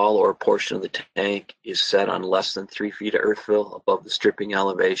 is all or a portion of the tank is set on less than 3 feet of earthfill above the stripping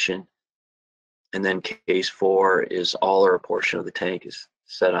elevation. And then case 4 is all or a portion of the tank is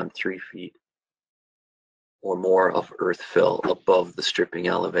set on 3 feet or more of earthfill above the stripping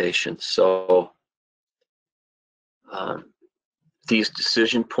elevation. So these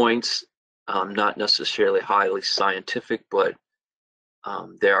decision points, not necessarily highly scientific, but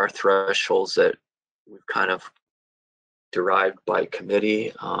there are thresholds that we've kind of derived by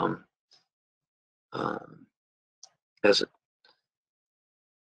committee as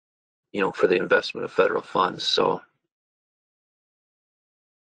for the investment of federal funds.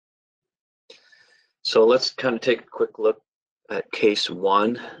 So let's kind of take a quick look at case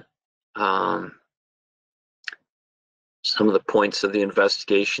 1. Some of the points of the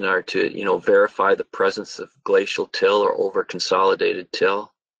investigation are to verify the presence of glacial till or over consolidated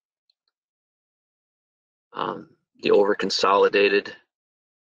till. The over consolidated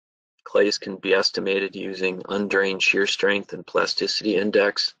clays can be estimated using undrained shear strength and plasticity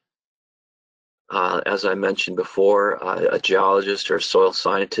index. As I mentioned before, a geologist or a soil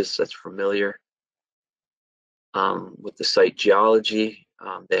scientist that's familiar with the site geology,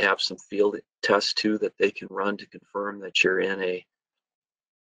 they have some field tests too that they can run to confirm that you're in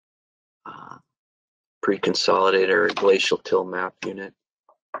pre-consolidated or glacial till map unit.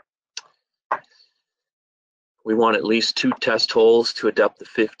 We want at least 2 test holes to a depth of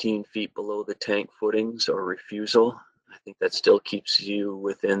 15 feet below the tank footings or refusal. I think that still keeps you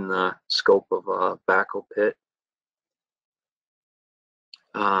within the scope of a backhoe pit.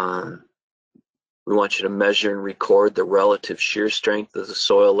 We want you to measure and record the relative shear strength of the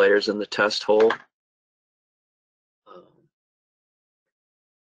soil layers in the test hole.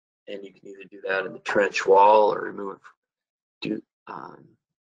 And you can either do that in the trench wall or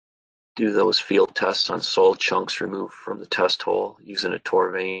do those field tests on soil chunks removed from the test hole using a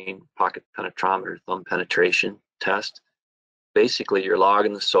torr vane, pocket penetrometer, thumb penetration test. Basically, you're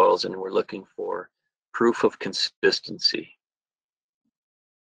logging the soils and we're looking for proof of consistency.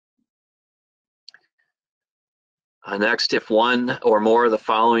 Next, if one or more of the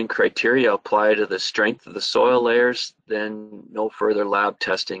following criteria apply to the strength of the soil layers, then no further lab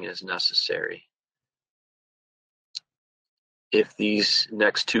testing is necessary. If these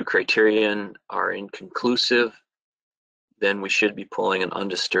next 2 criterion are inconclusive, then we should be pulling an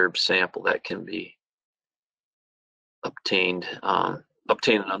undisturbed sample that can be obtain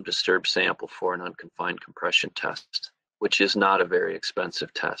an undisturbed sample for an unconfined compression test, which is not a very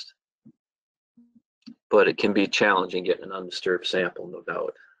expensive test. But it can be challenging getting an undisturbed sample, no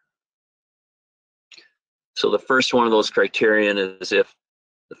doubt. So the first one of those criterion is if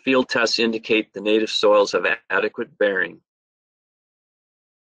the field tests indicate the native soils have adequate bearing.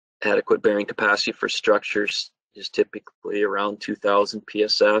 Adequate bearing capacity for structures is typically around 2,000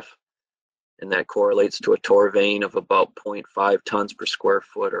 PSF, and that correlates to a torr vane of about 0.5 tons per square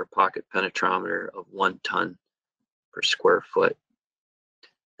foot or a pocket penetrometer of 1 ton per square foot.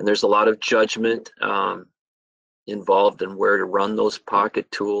 And there's a lot of judgment involved in where to run those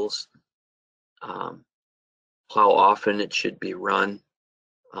pocket tools, how often it should be run,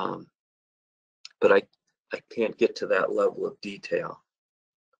 but I can't get to that level of detail.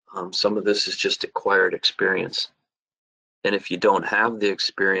 Some of this is just acquired experience. And if you don't have the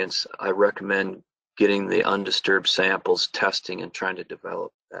experience, I recommend getting the undisturbed samples, testing, and trying to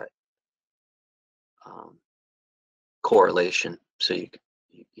develop that correlation so you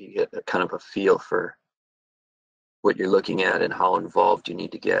get a kind of a feel for what you're looking at and how involved you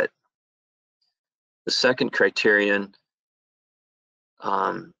need to get. The second criterion,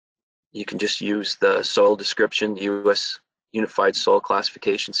 you can just use the soil description, the U.S. Unified Soil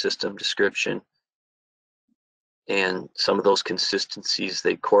Classification System description, and some of those consistencies,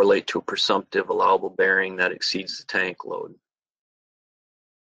 they correlate to a presumptive allowable bearing that exceeds the tank load.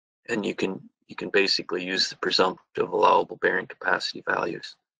 And you can basically use the presumptive allowable bearing capacity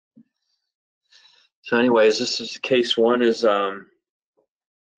values. So anyways, this is case 1 is a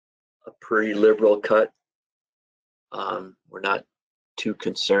pretty liberal cut. We're not too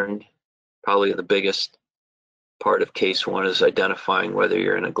concerned. Probably the biggest part of case 1 is identifying whether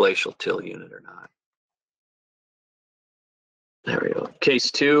you're in a glacial till unit or not. There we go. Case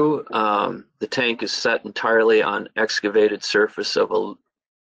 2, the tank is set entirely on an excavated surface of alluvium,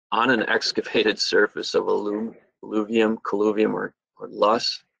 colluvium, or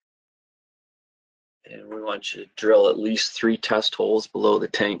loess. And we want you to drill at least 3 test holes below the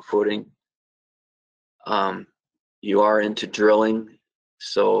tank footing. You are into drilling,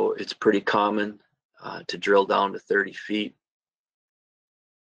 so it's pretty common to drill down to 30 feet.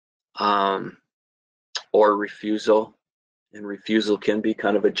 Or refusal. And refusal can be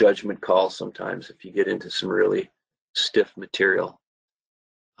kind of a judgment call sometimes if you get into some really stiff material.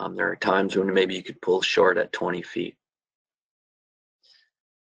 There are times when maybe you could pull short at 20 feet.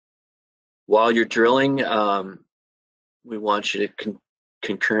 While you're drilling, we want you to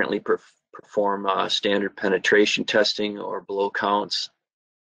concurrently perform standard penetration testing or blow counts,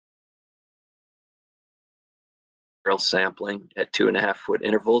 barrel sampling at 2.5 foot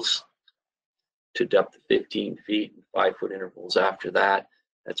intervals to depth of 15 feet and 5 foot intervals after that.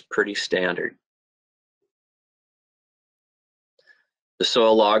 That's pretty standard. The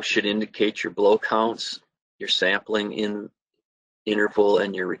soil log should indicate your blow counts, your sampling in interval,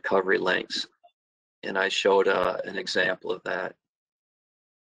 and your recovery lengths. And I showed an example of that.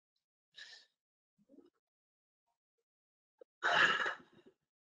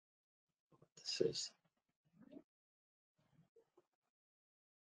 This is.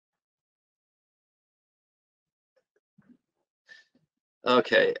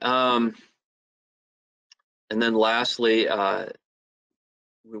 Okay. And then lastly,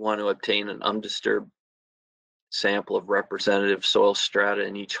 we want to obtain an undisturbed sample of representative soil strata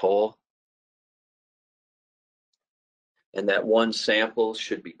in each hole. And that one sample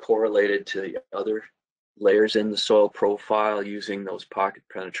should be correlated to the other layers in the soil profile using those pocket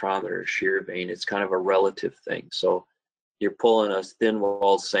penetrometer shear vane. It's kind of a relative thing. So you're pulling a thin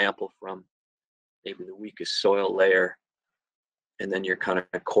walled sample from maybe the weakest soil layer, and then you're kind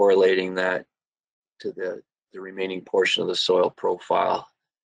of correlating that to the remaining portion of the soil profile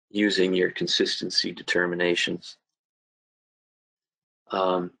using your consistency determinations.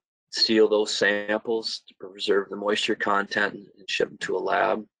 Seal those samples to preserve the moisture content and ship them to a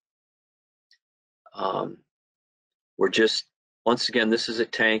lab. We're just, once again, this is a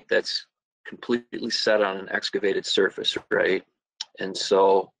tank that's completely set on an excavated surface, right? And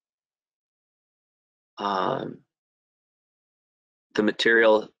so the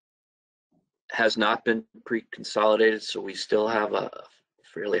material has not been pre-consolidated, so we still have a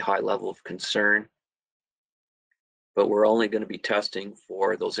fairly high level of concern. But we're only going to be testing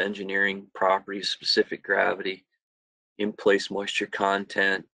for those engineering properties, specific gravity, in-place moisture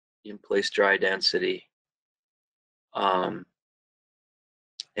content, in-place dry density, and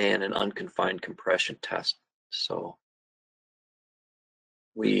an unconfined compression test. So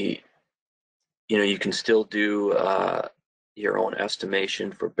you can still do your own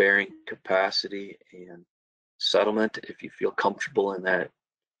estimation for bearing capacity and settlement if you feel comfortable in that,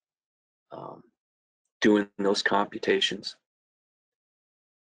 doing those computations.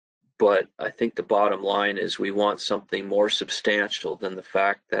 But I think the bottom line is we want something more substantial than the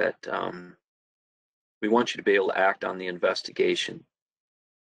fact that we want you to be able to act on the investigation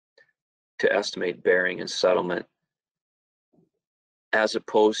to estimate bearing and settlement, as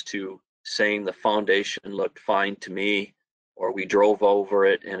opposed to saying the foundation looked fine to me, or we drove over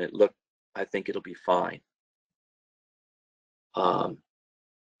it and it looked, I think it'll be fine.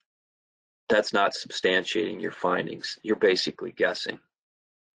 That's not substantiating your findings. You're basically guessing.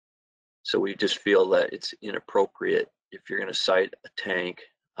 So we just feel that it's inappropriate if you're going to site a tank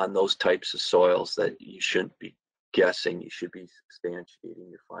on those types of soils, that you shouldn't be guessing, you should be substantiating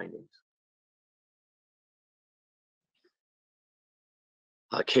your findings.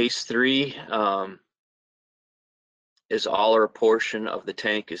 Case 3 is all or a portion of the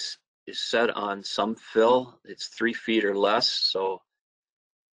tank is set on some fill. It's 3 feet or less, so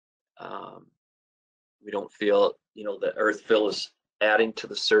we don't feel, the earth fill is adding to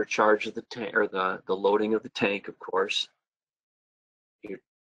the surcharge of the tank, or the loading of the tank, of course.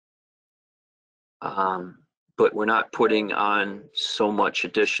 But we're not putting on so much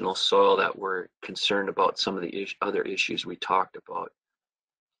additional soil that we're concerned about some of the other issues we talked about.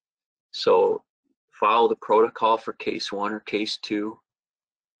 So follow the protocol for case 1 or case 2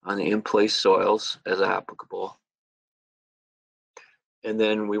 on the in-place soils as applicable. And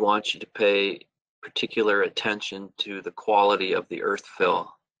then we want you to pay particular attention to the quality of the earth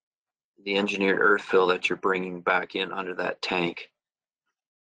fill, the engineered earth fill that you're bringing back in under that tank.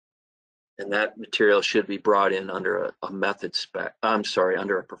 And that material should be brought in under a method spec,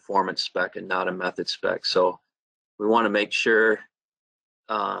 under a performance spec and not a method spec. So we want to make sure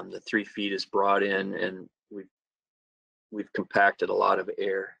the 3 feet is brought in, and we've compacted a lot of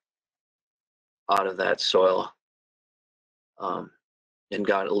air out of that soil, and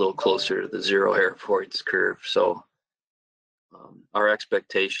got a little closer to the zero airfoils curve. So our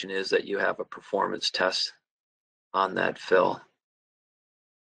expectation is that you have a performance test on that fill.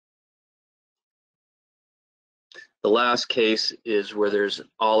 The last case is where there's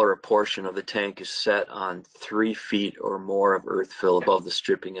all or a portion of the tank is set on 3 feet or more of earth fill above the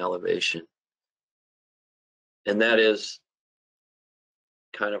stripping elevation. And that is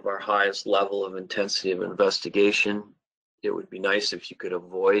kind of our highest level of intensity of investigation. It would be nice if you could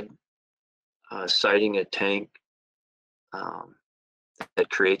avoid siting a tank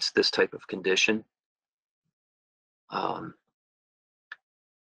that creates this type of condition. But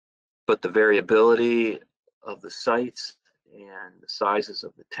the variability of the sites and the sizes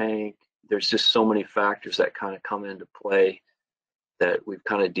of the tank, there's just so many factors that kind of come into play that we've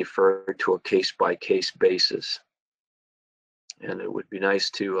kind of deferred to a case-by-case basis. And it would be nice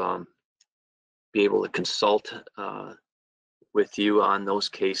to be able to consult with you on those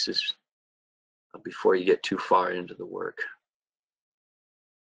cases before you get too far into the work.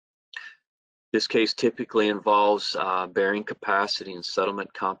 This case typically involves bearing capacity and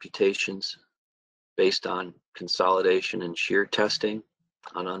settlement computations based on consolidation and shear testing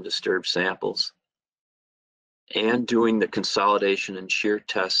on undisturbed samples, and doing the consolidation and shear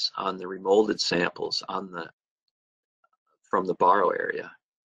tests on the remolded samples from the borrow area.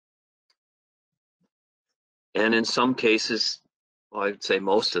 And in some cases, well, I'd say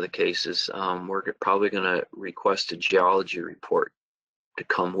most of the cases, we're probably going to request a geology report to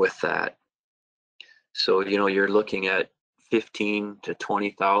come with that. So, you're looking at $15,000 to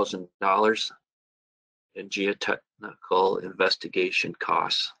 $20,000 and geotechnical investigation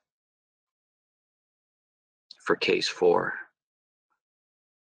costs for case 4.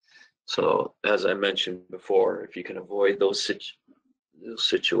 So as I mentioned before, if you can avoid those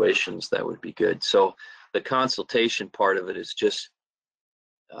situations, that would be good. So the consultation part of it is just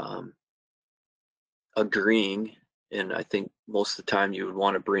agreeing, and I think most of the time you would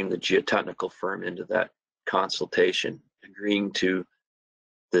want to bring the geotechnical firm into that consultation, agreeing to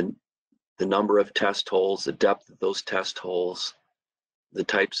the number of test holes, the depth of those test holes, the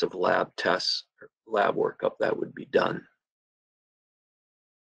types of lab tests, or lab workup that would be done.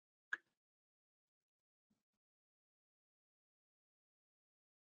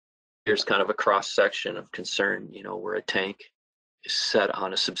 Here's kind of a cross section of concern, where a tank is set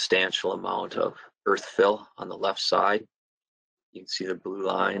on a substantial amount of earth fill on the left side. You can see the blue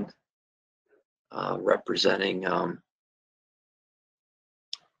line representing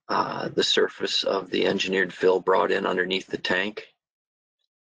the surface of the engineered fill brought in underneath the tank.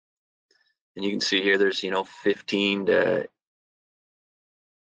 And you can see here there's 15 to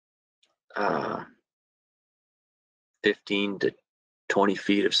 20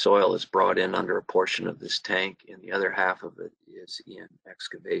 feet of soil is brought in under a portion of this tank, and the other half of it is in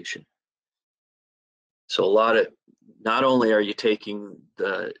excavation. So not only are you taking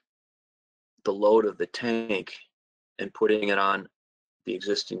the load of the tank and putting it on the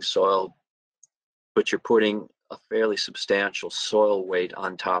existing soil, but you're putting a fairly substantial soil weight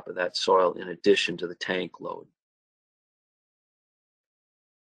on top of that soil in addition to the tank load.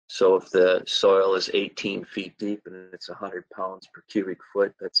 So if the soil is 18 feet deep and it's 100 pounds per cubic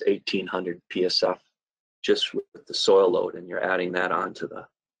foot, that's 1,800 PSF just with the soil load, and you're adding that onto the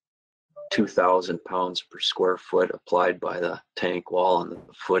 2,000 pounds per square foot applied by the tank wall and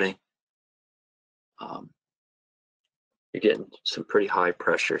the footing. You're getting some pretty high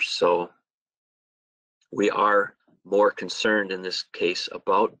pressure. So we are more concerned in this case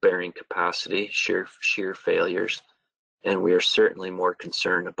about bearing capacity, shear failures, and we are certainly more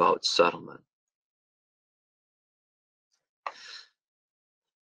concerned about settlement.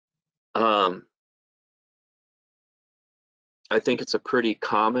 I think it's a pretty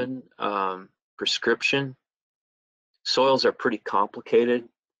common prescription. Soils are pretty complicated,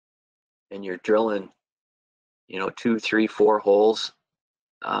 and you're drilling 2, 3, 4 holes,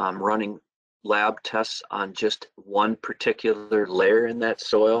 running lab tests on just one particular layer in that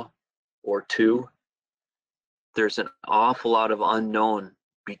soil or 2. There's an awful lot of unknown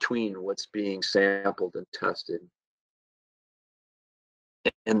between what's being sampled and tested.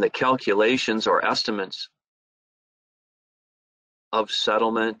 And the calculations or estimates of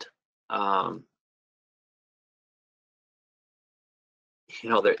settlement,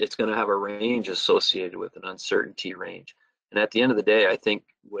 it's going to have a range associated with an uncertainty range. And at the end of the day, I think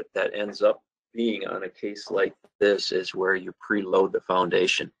what that ends up being on a case like this is where you preload the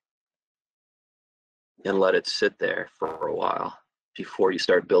foundation and let it sit there for a while before you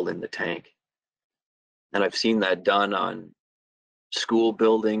start building the tank. And I've seen that done on school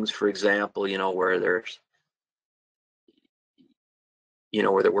buildings, for example, where there's,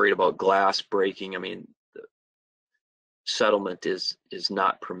 where they're worried about glass breaking. I mean, the settlement is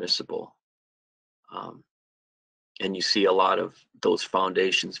not permissible. And you see a lot of those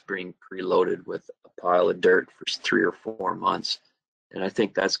foundations being preloaded with a pile of dirt for 3 or 4 months. And I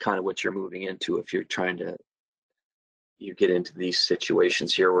think that's kind of what you're moving into if you're you get into these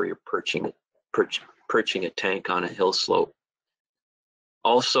situations here where you're perching a tank on a hill slope.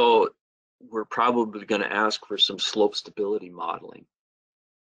 Also, we're probably going to ask for some slope stability modeling,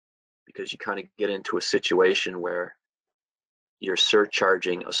 because you kind of get into a situation where you're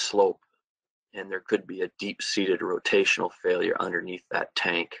surcharging a slope and there could be a deep-seated rotational failure underneath that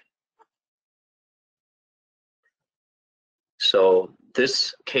tank. So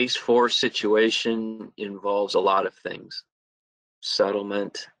this case 4 situation involves a lot of things: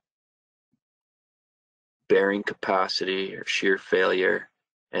 settlement, bearing capacity or shear failure,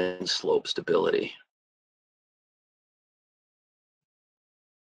 and slope stability.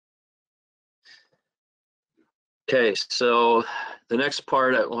 Okay, so the next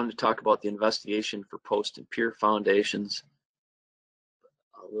part, I wanted to talk about the investigation for post and pier foundations.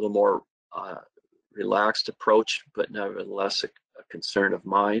 A little more relaxed approach, but nevertheless a concern of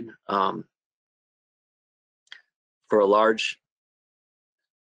mine. For a large,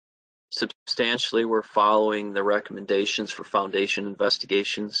 substantially, we're following the recommendations for foundation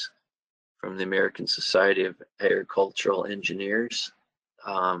investigations from the American Society of Agricultural Engineers,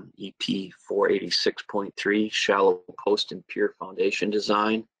 EP 486.3, shallow post and pier foundation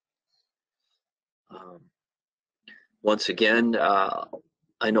design. Once again,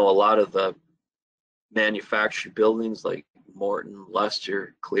 I know a lot of the manufactured buildings like Morton,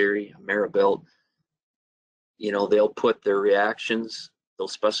 Lester, Cleary, Maribel, you know, they'll put their reactions, they'll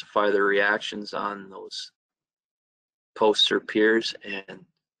specify their reactions on those posts or piers, and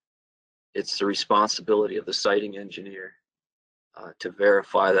it's the responsibility of the siting engineer to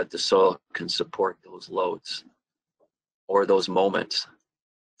verify that the soil can support those loads or those moments.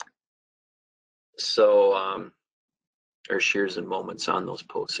 So, or shears and moments on those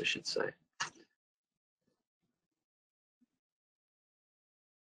posts, I should say.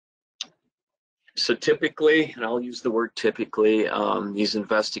 So typically, and I'll use the word typically, these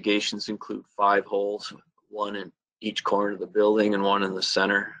investigations include 5 holes, 1 in each corner of the building and 1 in the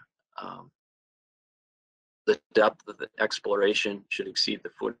center. The depth of the exploration should exceed the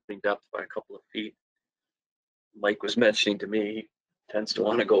footing depth by a couple of feet. Mike was mentioning to me, he tends to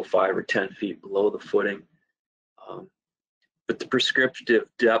want to go 5 or 10 feet below the footing. But the prescriptive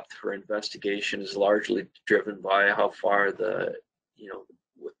depth for investigation is largely driven by how far the,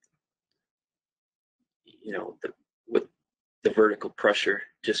 with the vertical pressure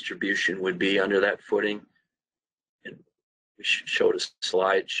distribution would be under that footing. And we showed a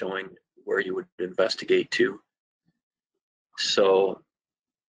slide showing where you would investigate to. So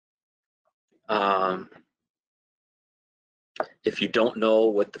if you don't know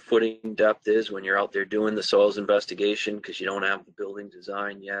what the footing depth is when you're out there doing the soils investigation because you don't have the building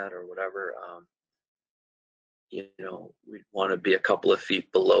design yet or whatever, we'd want to be a couple of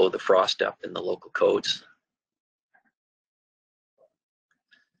feet below the frost depth in the local codes.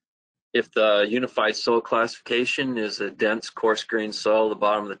 If the unified soil classification is a dense, coarse-grained soil at the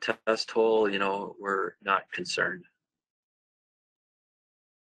bottom of the test hole, we're not concerned.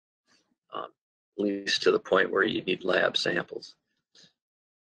 At least to the point where you need lab samples.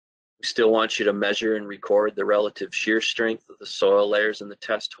 We still want you to measure and record the relative shear strength of the soil layers in the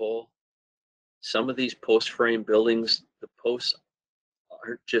test hole. Some of these post frame buildings, the posts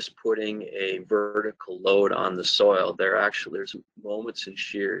aren't just putting a vertical load on the soil. There's moments and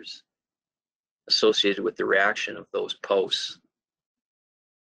shears associated with the reaction of those posts.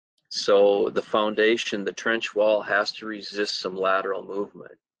 So the foundation, the trench wall, has to resist some lateral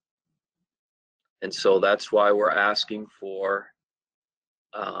movement. And so that's why we're asking for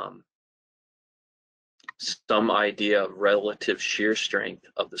some idea of relative shear strength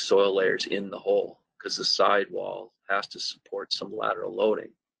of the soil layers in the hole, because the sidewall has to support some lateral loading.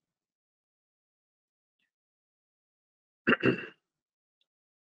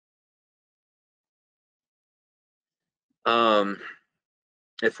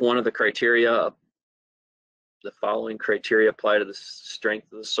 If one of the criteria, the following criteria apply to the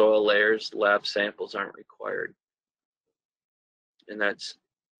strength of the soil layers, lab samples aren't required. And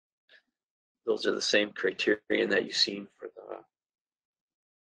those are the same criterion that you've seen for the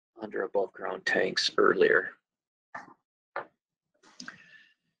under above ground tanks earlier.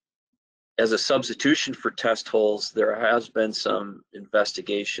 As a substitution for test holes, there has been some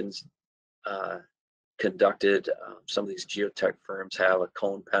investigations conducted. Some of these geotech firms have a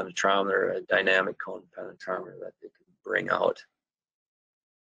cone penetrometer, a dynamic cone penetrometer that they can bring out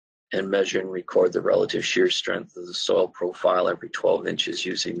and measure and record the relative shear strength of the soil profile every 12 inches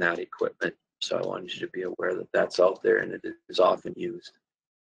using that equipment. So I wanted you to be aware that that's out there and it is often used.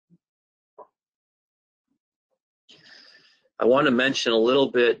 I want to mention a little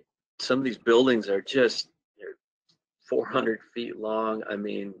bit, some of these buildings are just, they're 400 feet long. I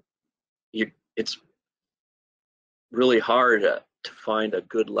mean, it's really hard to find a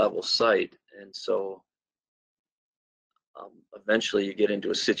good level site. And so eventually you get into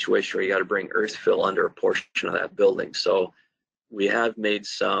a situation where you got to bring earth fill under a portion of that building. So we have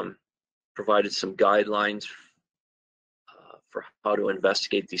provided some guidelines for how to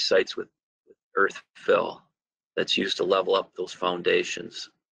investigate these sites with earth fill that's used to level up those foundations.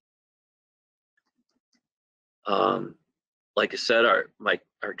 Like I said,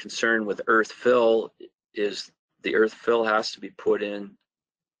 our concern with earth fill is the earth fill has to be put in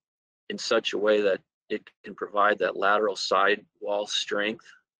such a way that it can provide that lateral side wall strength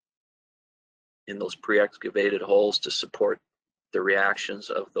in those pre-excavated holes to support the reactions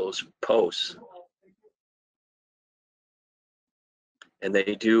of those posts. And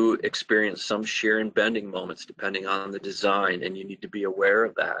they do experience some shear and bending moments depending on the design, and you need to be aware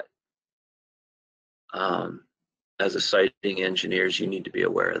of that. As a siting engineers, you need to be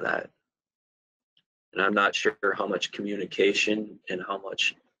aware of that. And I'm not sure how much communication and how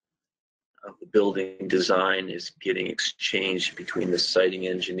much of the building design is getting exchanged between the siting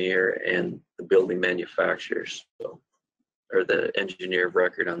engineer and the building manufacturers, or the engineer of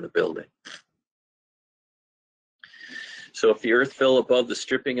record on the building. So if the earth fill above the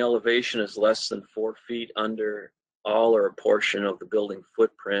stripping elevation is less than 4 feet under all or a portion of the building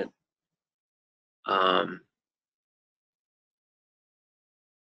footprint,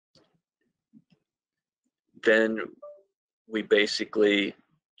 then we basically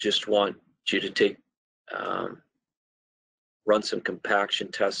just want you to take run some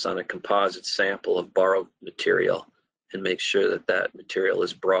compaction tests on a composite sample of borrowed material and make sure that that material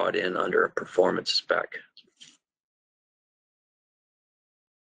is brought in under a performance spec.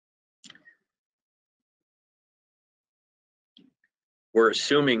 We're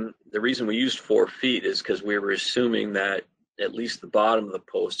assuming, the reason we used 4 feet is because we were assuming that at least the bottom of the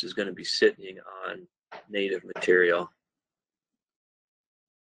post is going to be sitting on native material.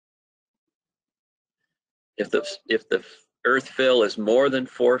 If the earth fill is more than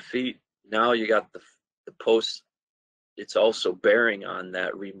 4 feet, now you got the post, it's also bearing on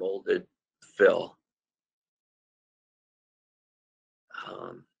that remolded fill.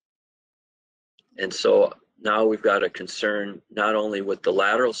 And so now we've got a concern not only with the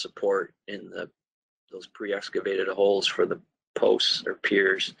lateral support in those pre-excavated holes for the posts or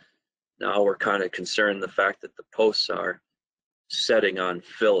piers. Now we're kind of concerned the fact that the posts are setting on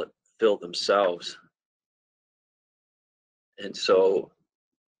fill themselves. And so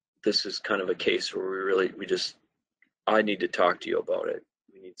this is kind of a case where I need to talk to you about it.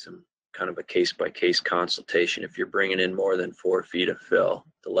 We need some kind of a case-by-case consultation if you're bringing in more than 4 feet of fill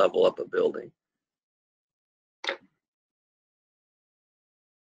to level up a building.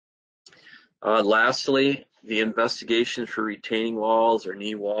 Lastly, the investigation for retaining walls or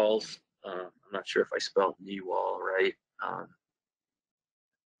knee walls. I'm not sure if I spelled knee wall right.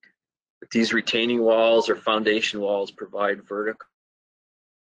 But these retaining walls or foundation walls provide vertical.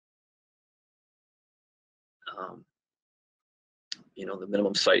 The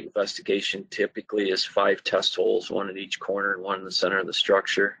minimum site investigation typically is 5 test holes, 1 at each corner and 1 in the center of the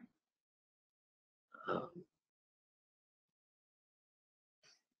structure.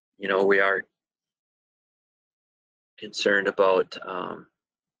 We are concerned about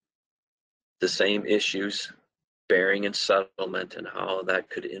the same issues, bearing and settlement, and how that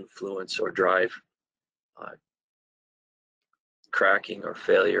could influence or drive cracking or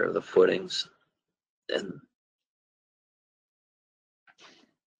failure of the footings. And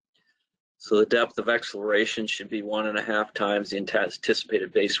so the depth of exploration should be 1.5 times the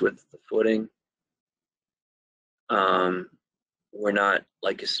anticipated base width of the footing. We're not,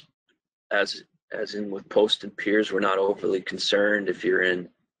 like as in with post and piers, we're not overly concerned if you're in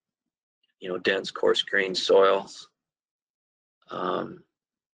dense, coarse grained soils.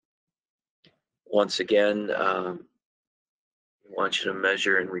 Once again, we want you to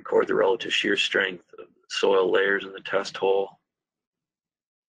measure and record the relative shear strength of the soil layers in the test hole.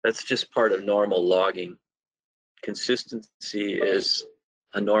 That's just part of normal logging. Consistency is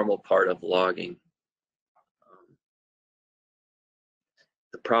a normal part of logging.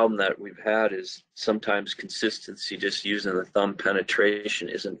 The problem that we've had is sometimes consistency, just using the thumb penetration,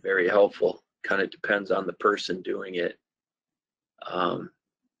 isn't very helpful. Kind of depends on the person doing it.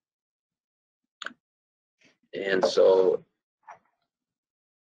 And so,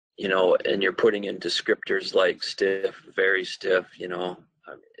 and you're putting in descriptors like stiff, very stiff,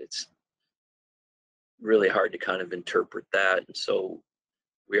 it's really hard to kind of interpret that. And so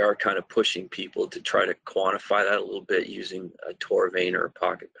we are kind of pushing people to try to quantify that a little bit using a Tor vane or a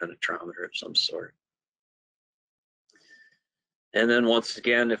pocket penetrometer of some sort. And then once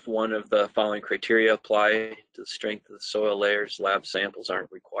again, if one of the following criteria apply to the strength of the soil layers, lab samples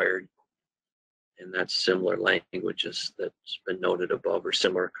aren't required. And that's similar languages that's been noted above, or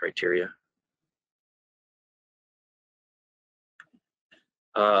similar criteria.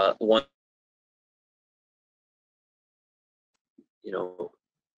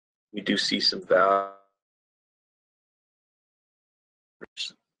 We do see some values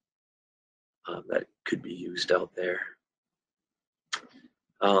that could be used out there.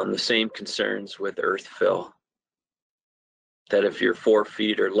 The same concerns with earth fill, that if you're 4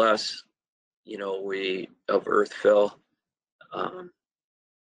 feet or less, of earth fill,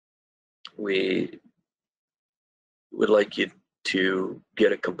 we would like you to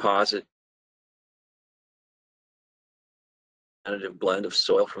get a composite blend of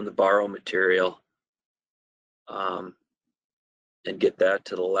soil from the borrow material, and get that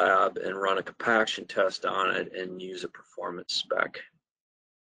to the lab and run a compaction test on it and use a performance spec.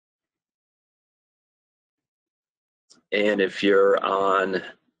 And if you're on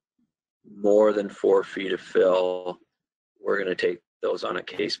more than 4 feet of fill, we're going to take those on a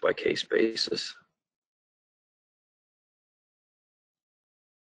case-by-case basis.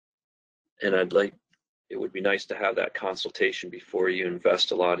 And I'd like, it would be nice to have that consultation before you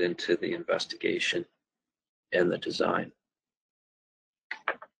invest a lot into the investigation and the design.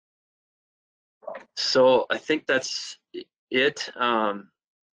 So I think that's it.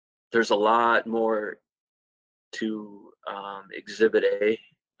 There's a lot more to Exhibit A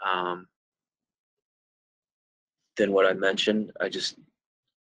than what I mentioned. I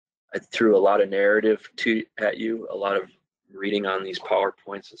threw a lot of narrative at you, a lot of reading on these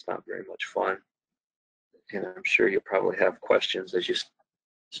PowerPoints. It's not very much fun. And I'm sure you'll probably have questions as you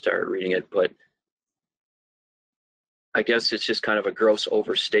start reading it, but I guess it's just kind of a gross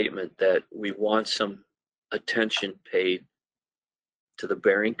overstatement that we want some attention paid to the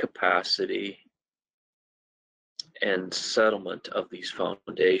bearing capacity and settlement of these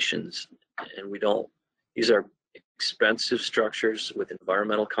foundations. And these are expensive structures with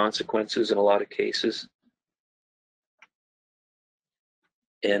environmental consequences in a lot of cases.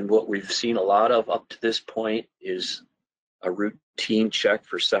 And what we've seen a lot of up to this point is a routine check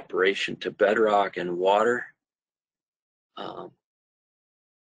for separation to bedrock and water.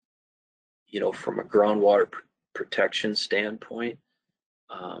 From a groundwater protection standpoint.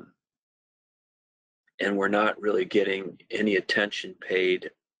 And we're not really getting any attention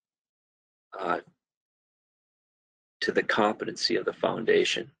paid to the competency of the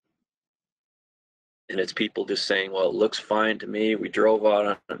foundation. And it's people just saying, well, it looks fine to me. We drove on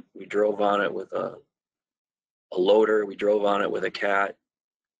it with a loader. We drove on it with a cat.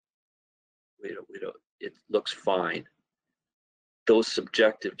 It looks fine. Those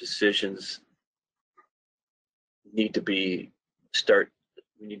subjective decisions we need to start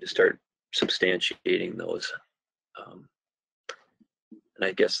substantiating those. And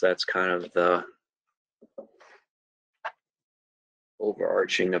I guess that's kind of the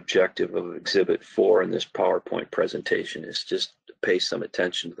overarching objective of Exhibit 4 in this PowerPoint presentation, is just to pay some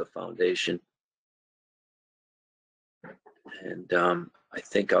attention to the foundation. And I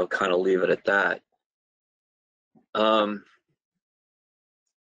think I'll kind of leave it at that.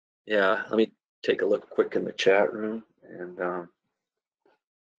 Yeah, let me take a look quick in the chat room. And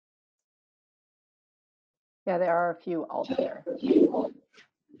Yeah, there are a few out there.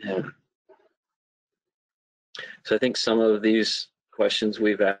 yeah. So I think some of these questions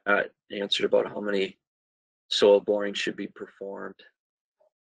we've answered about how many soil borings should be performed.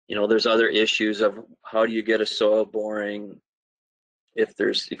 There's other issues of how do you get a soil boring if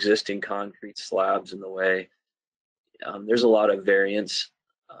there's existing concrete slabs in the way. There's a lot of variance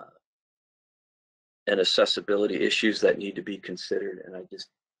and accessibility issues that need to be considered, and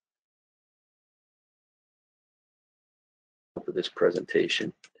for this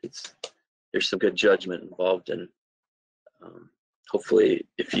presentation, there's some good judgment involved in it. Hopefully,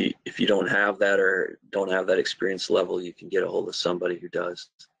 if you don't have that or don't have that experience level, you can get a hold of somebody who does.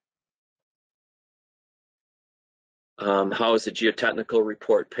 How is the geotechnical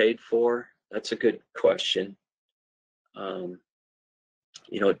report paid for? That's a good question.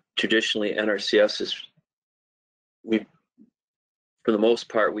 Traditionally NRCS for the most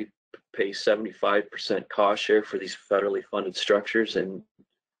part, we pay 75% cost share for these federally funded structures, and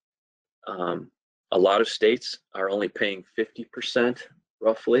a lot of states are only paying 50%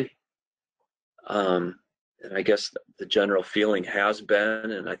 roughly. And I guess the general feeling has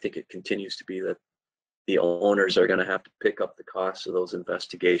been, and I think it continues to be, that the owners are going to have to pick up the cost of those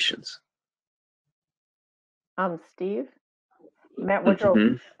investigations. Steve, Matt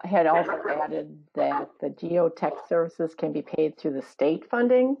Woodrow had also added that the geotech services can be paid through the state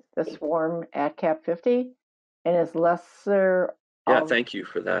funding, the SWARM at Cap 50, and is lesser. Yeah, thank you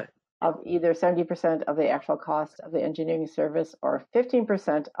for that. Of either 70% of the actual cost of the engineering service or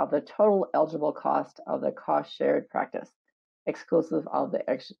 15% of the total eligible cost of the cost shared practice, exclusive of the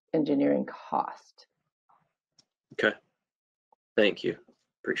engineering cost. Okay, thank you.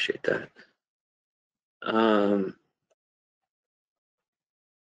 Appreciate that.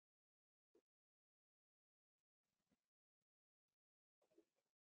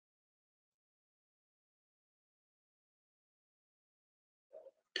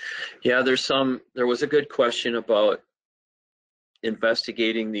 Yeah, there was a good question about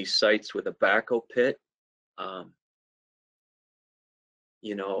investigating these sites with a backhoe pit, and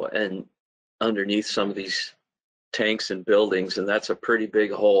underneath some of these tanks and buildings, and that's a pretty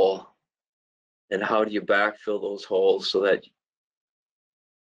big hole. And how do you backfill those holes so that,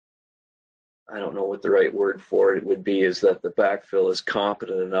 I don't know what the right word for it would be, is that the backfill is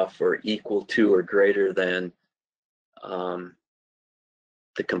competent enough or equal to or greater than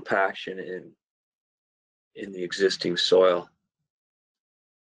the compaction in the existing soil.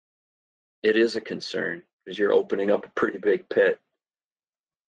 It is a concern because you're opening up a pretty big pit.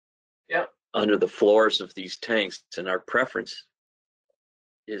 Yeah, under the floors of these tanks, and our preference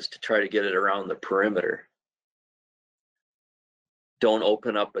is to try to get it around the perimeter. Don't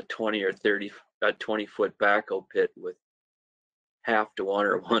open up a 20 or 20-foot backhoe pit with half to one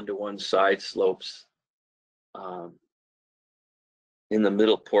or 1-to-1 side slopes in the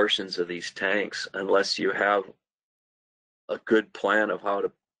middle portions of these tanks unless you have a good plan of how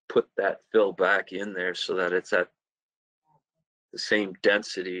to put that fill back in there so that it's at the same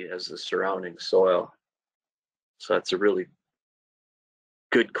density as the surrounding soil. So that's a really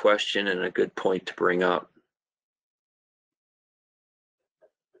good question and a good point to bring up.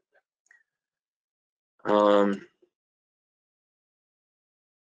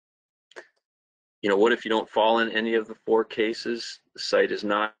 What if you don't fall in any of the 4 cases? The site is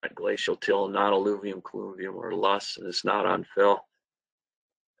not glacial till, not alluvium, colluvium, or loess, and it's not on fill.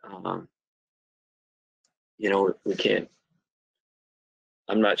 We can't.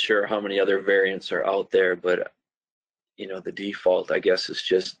 I'm not sure how many other variants are out there, but the default, I guess, is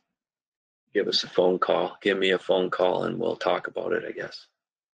just give us a phone call. Give me a phone call, and we'll talk about it, I guess.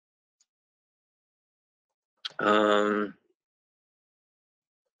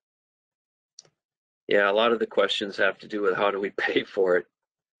 Yeah, a lot of the questions have to do with how do we pay for it,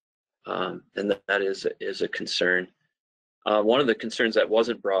 and that is a concern. One of the concerns that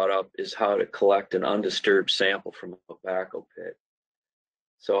wasn't brought up is how to collect an undisturbed sample from a backhoe pit.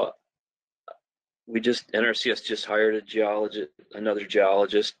 So NRCS just hired another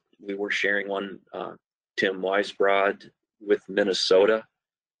geologist. We were sharing one, Tim Weisbrod, with Minnesota.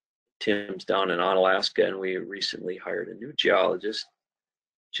 Tim's down in Alaska, and we recently hired a new geologist,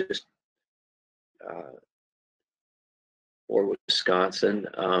 for Wisconsin,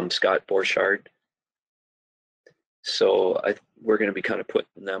 Scott Borchardt. So we're going to be kind of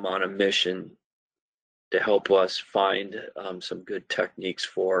putting them on a mission to help us find some good techniques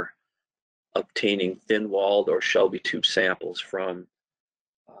for obtaining thin-walled or Shelby tube samples from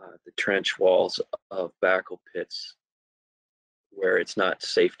the trench walls of backhoe pits where it's not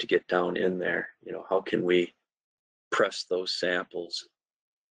safe to get down in there. How can we press those samples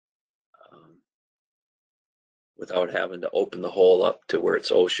without having to open the hole up to where it's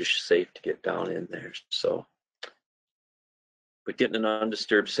OSHA safe to get down in there? So, but getting an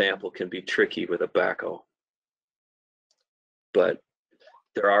undisturbed sample can be tricky with a backhoe. But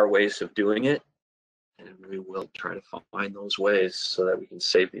there are ways of doing it, and we will try to find those ways so that we can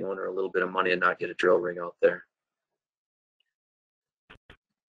save the owner a little bit of money and not get a drill rig out there.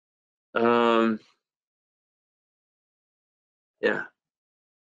 Yeah.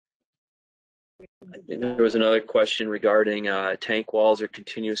 I think there was another question regarding tank walls or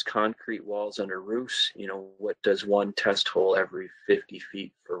continuous concrete walls under roofs. What does one test hole every 50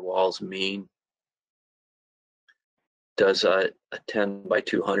 feet for walls mean? Does a 10 by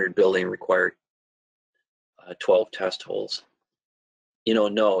 200 building require 12 test holes?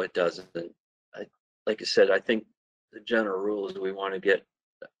 No, it doesn't. Like I said, I think the general rule is we want to get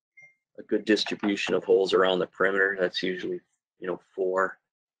a good distribution of holes around the perimeter. That's usually 4.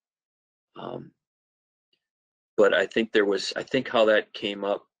 But I think how that came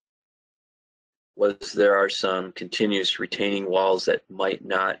up was there are some continuous retaining walls that might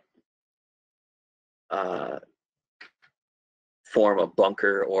not form a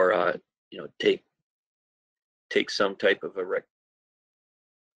bunker or take some type of a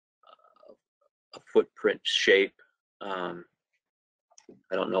footprint shape. I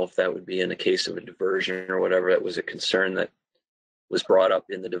don't know if that would be in the case of a diversion or whatever. That was a concern that was brought up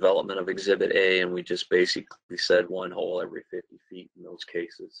in the development of Exhibit A, and we just basically said one hole every 50 feet in those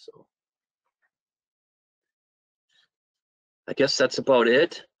cases. So I guess that's about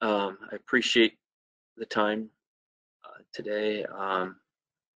it. I appreciate the time today.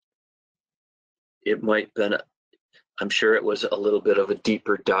 It might have been, I'm sure it was a little bit of a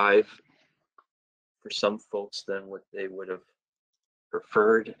deeper dive for some folks than what they would have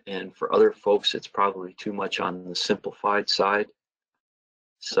preferred, and for other folks it's probably too much on the simplified side.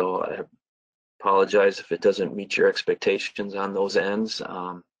 So I apologize if it doesn't meet your expectations on those ends,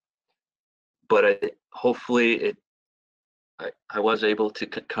 but hopefully I was able to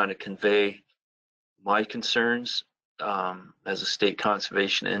kind of convey my concerns as a state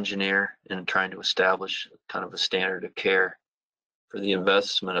conservation engineer in trying to establish kind of a standard of care for the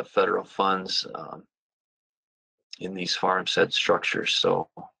investment of federal funds in these farmstead structures. So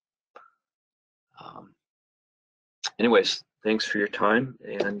anyways, thanks for your time,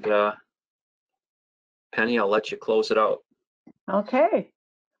 and Penny, I'll let you close it out. Okay.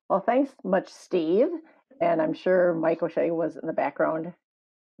 Well, thanks much, Steve. And I'm sure Mike O'Shea was in the background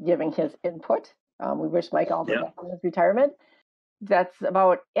giving his input. We wish Mike all the best in his retirement. that's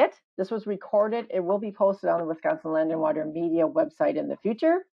about it. This was recorded. It will be posted on the Wisconsin Land and Water Media website in the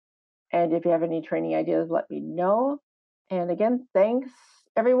future. And if you have any training ideas, let me know. And again, thanks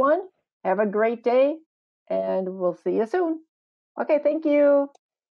everyone. Have a great day and we'll see you soon. Okay, thank you.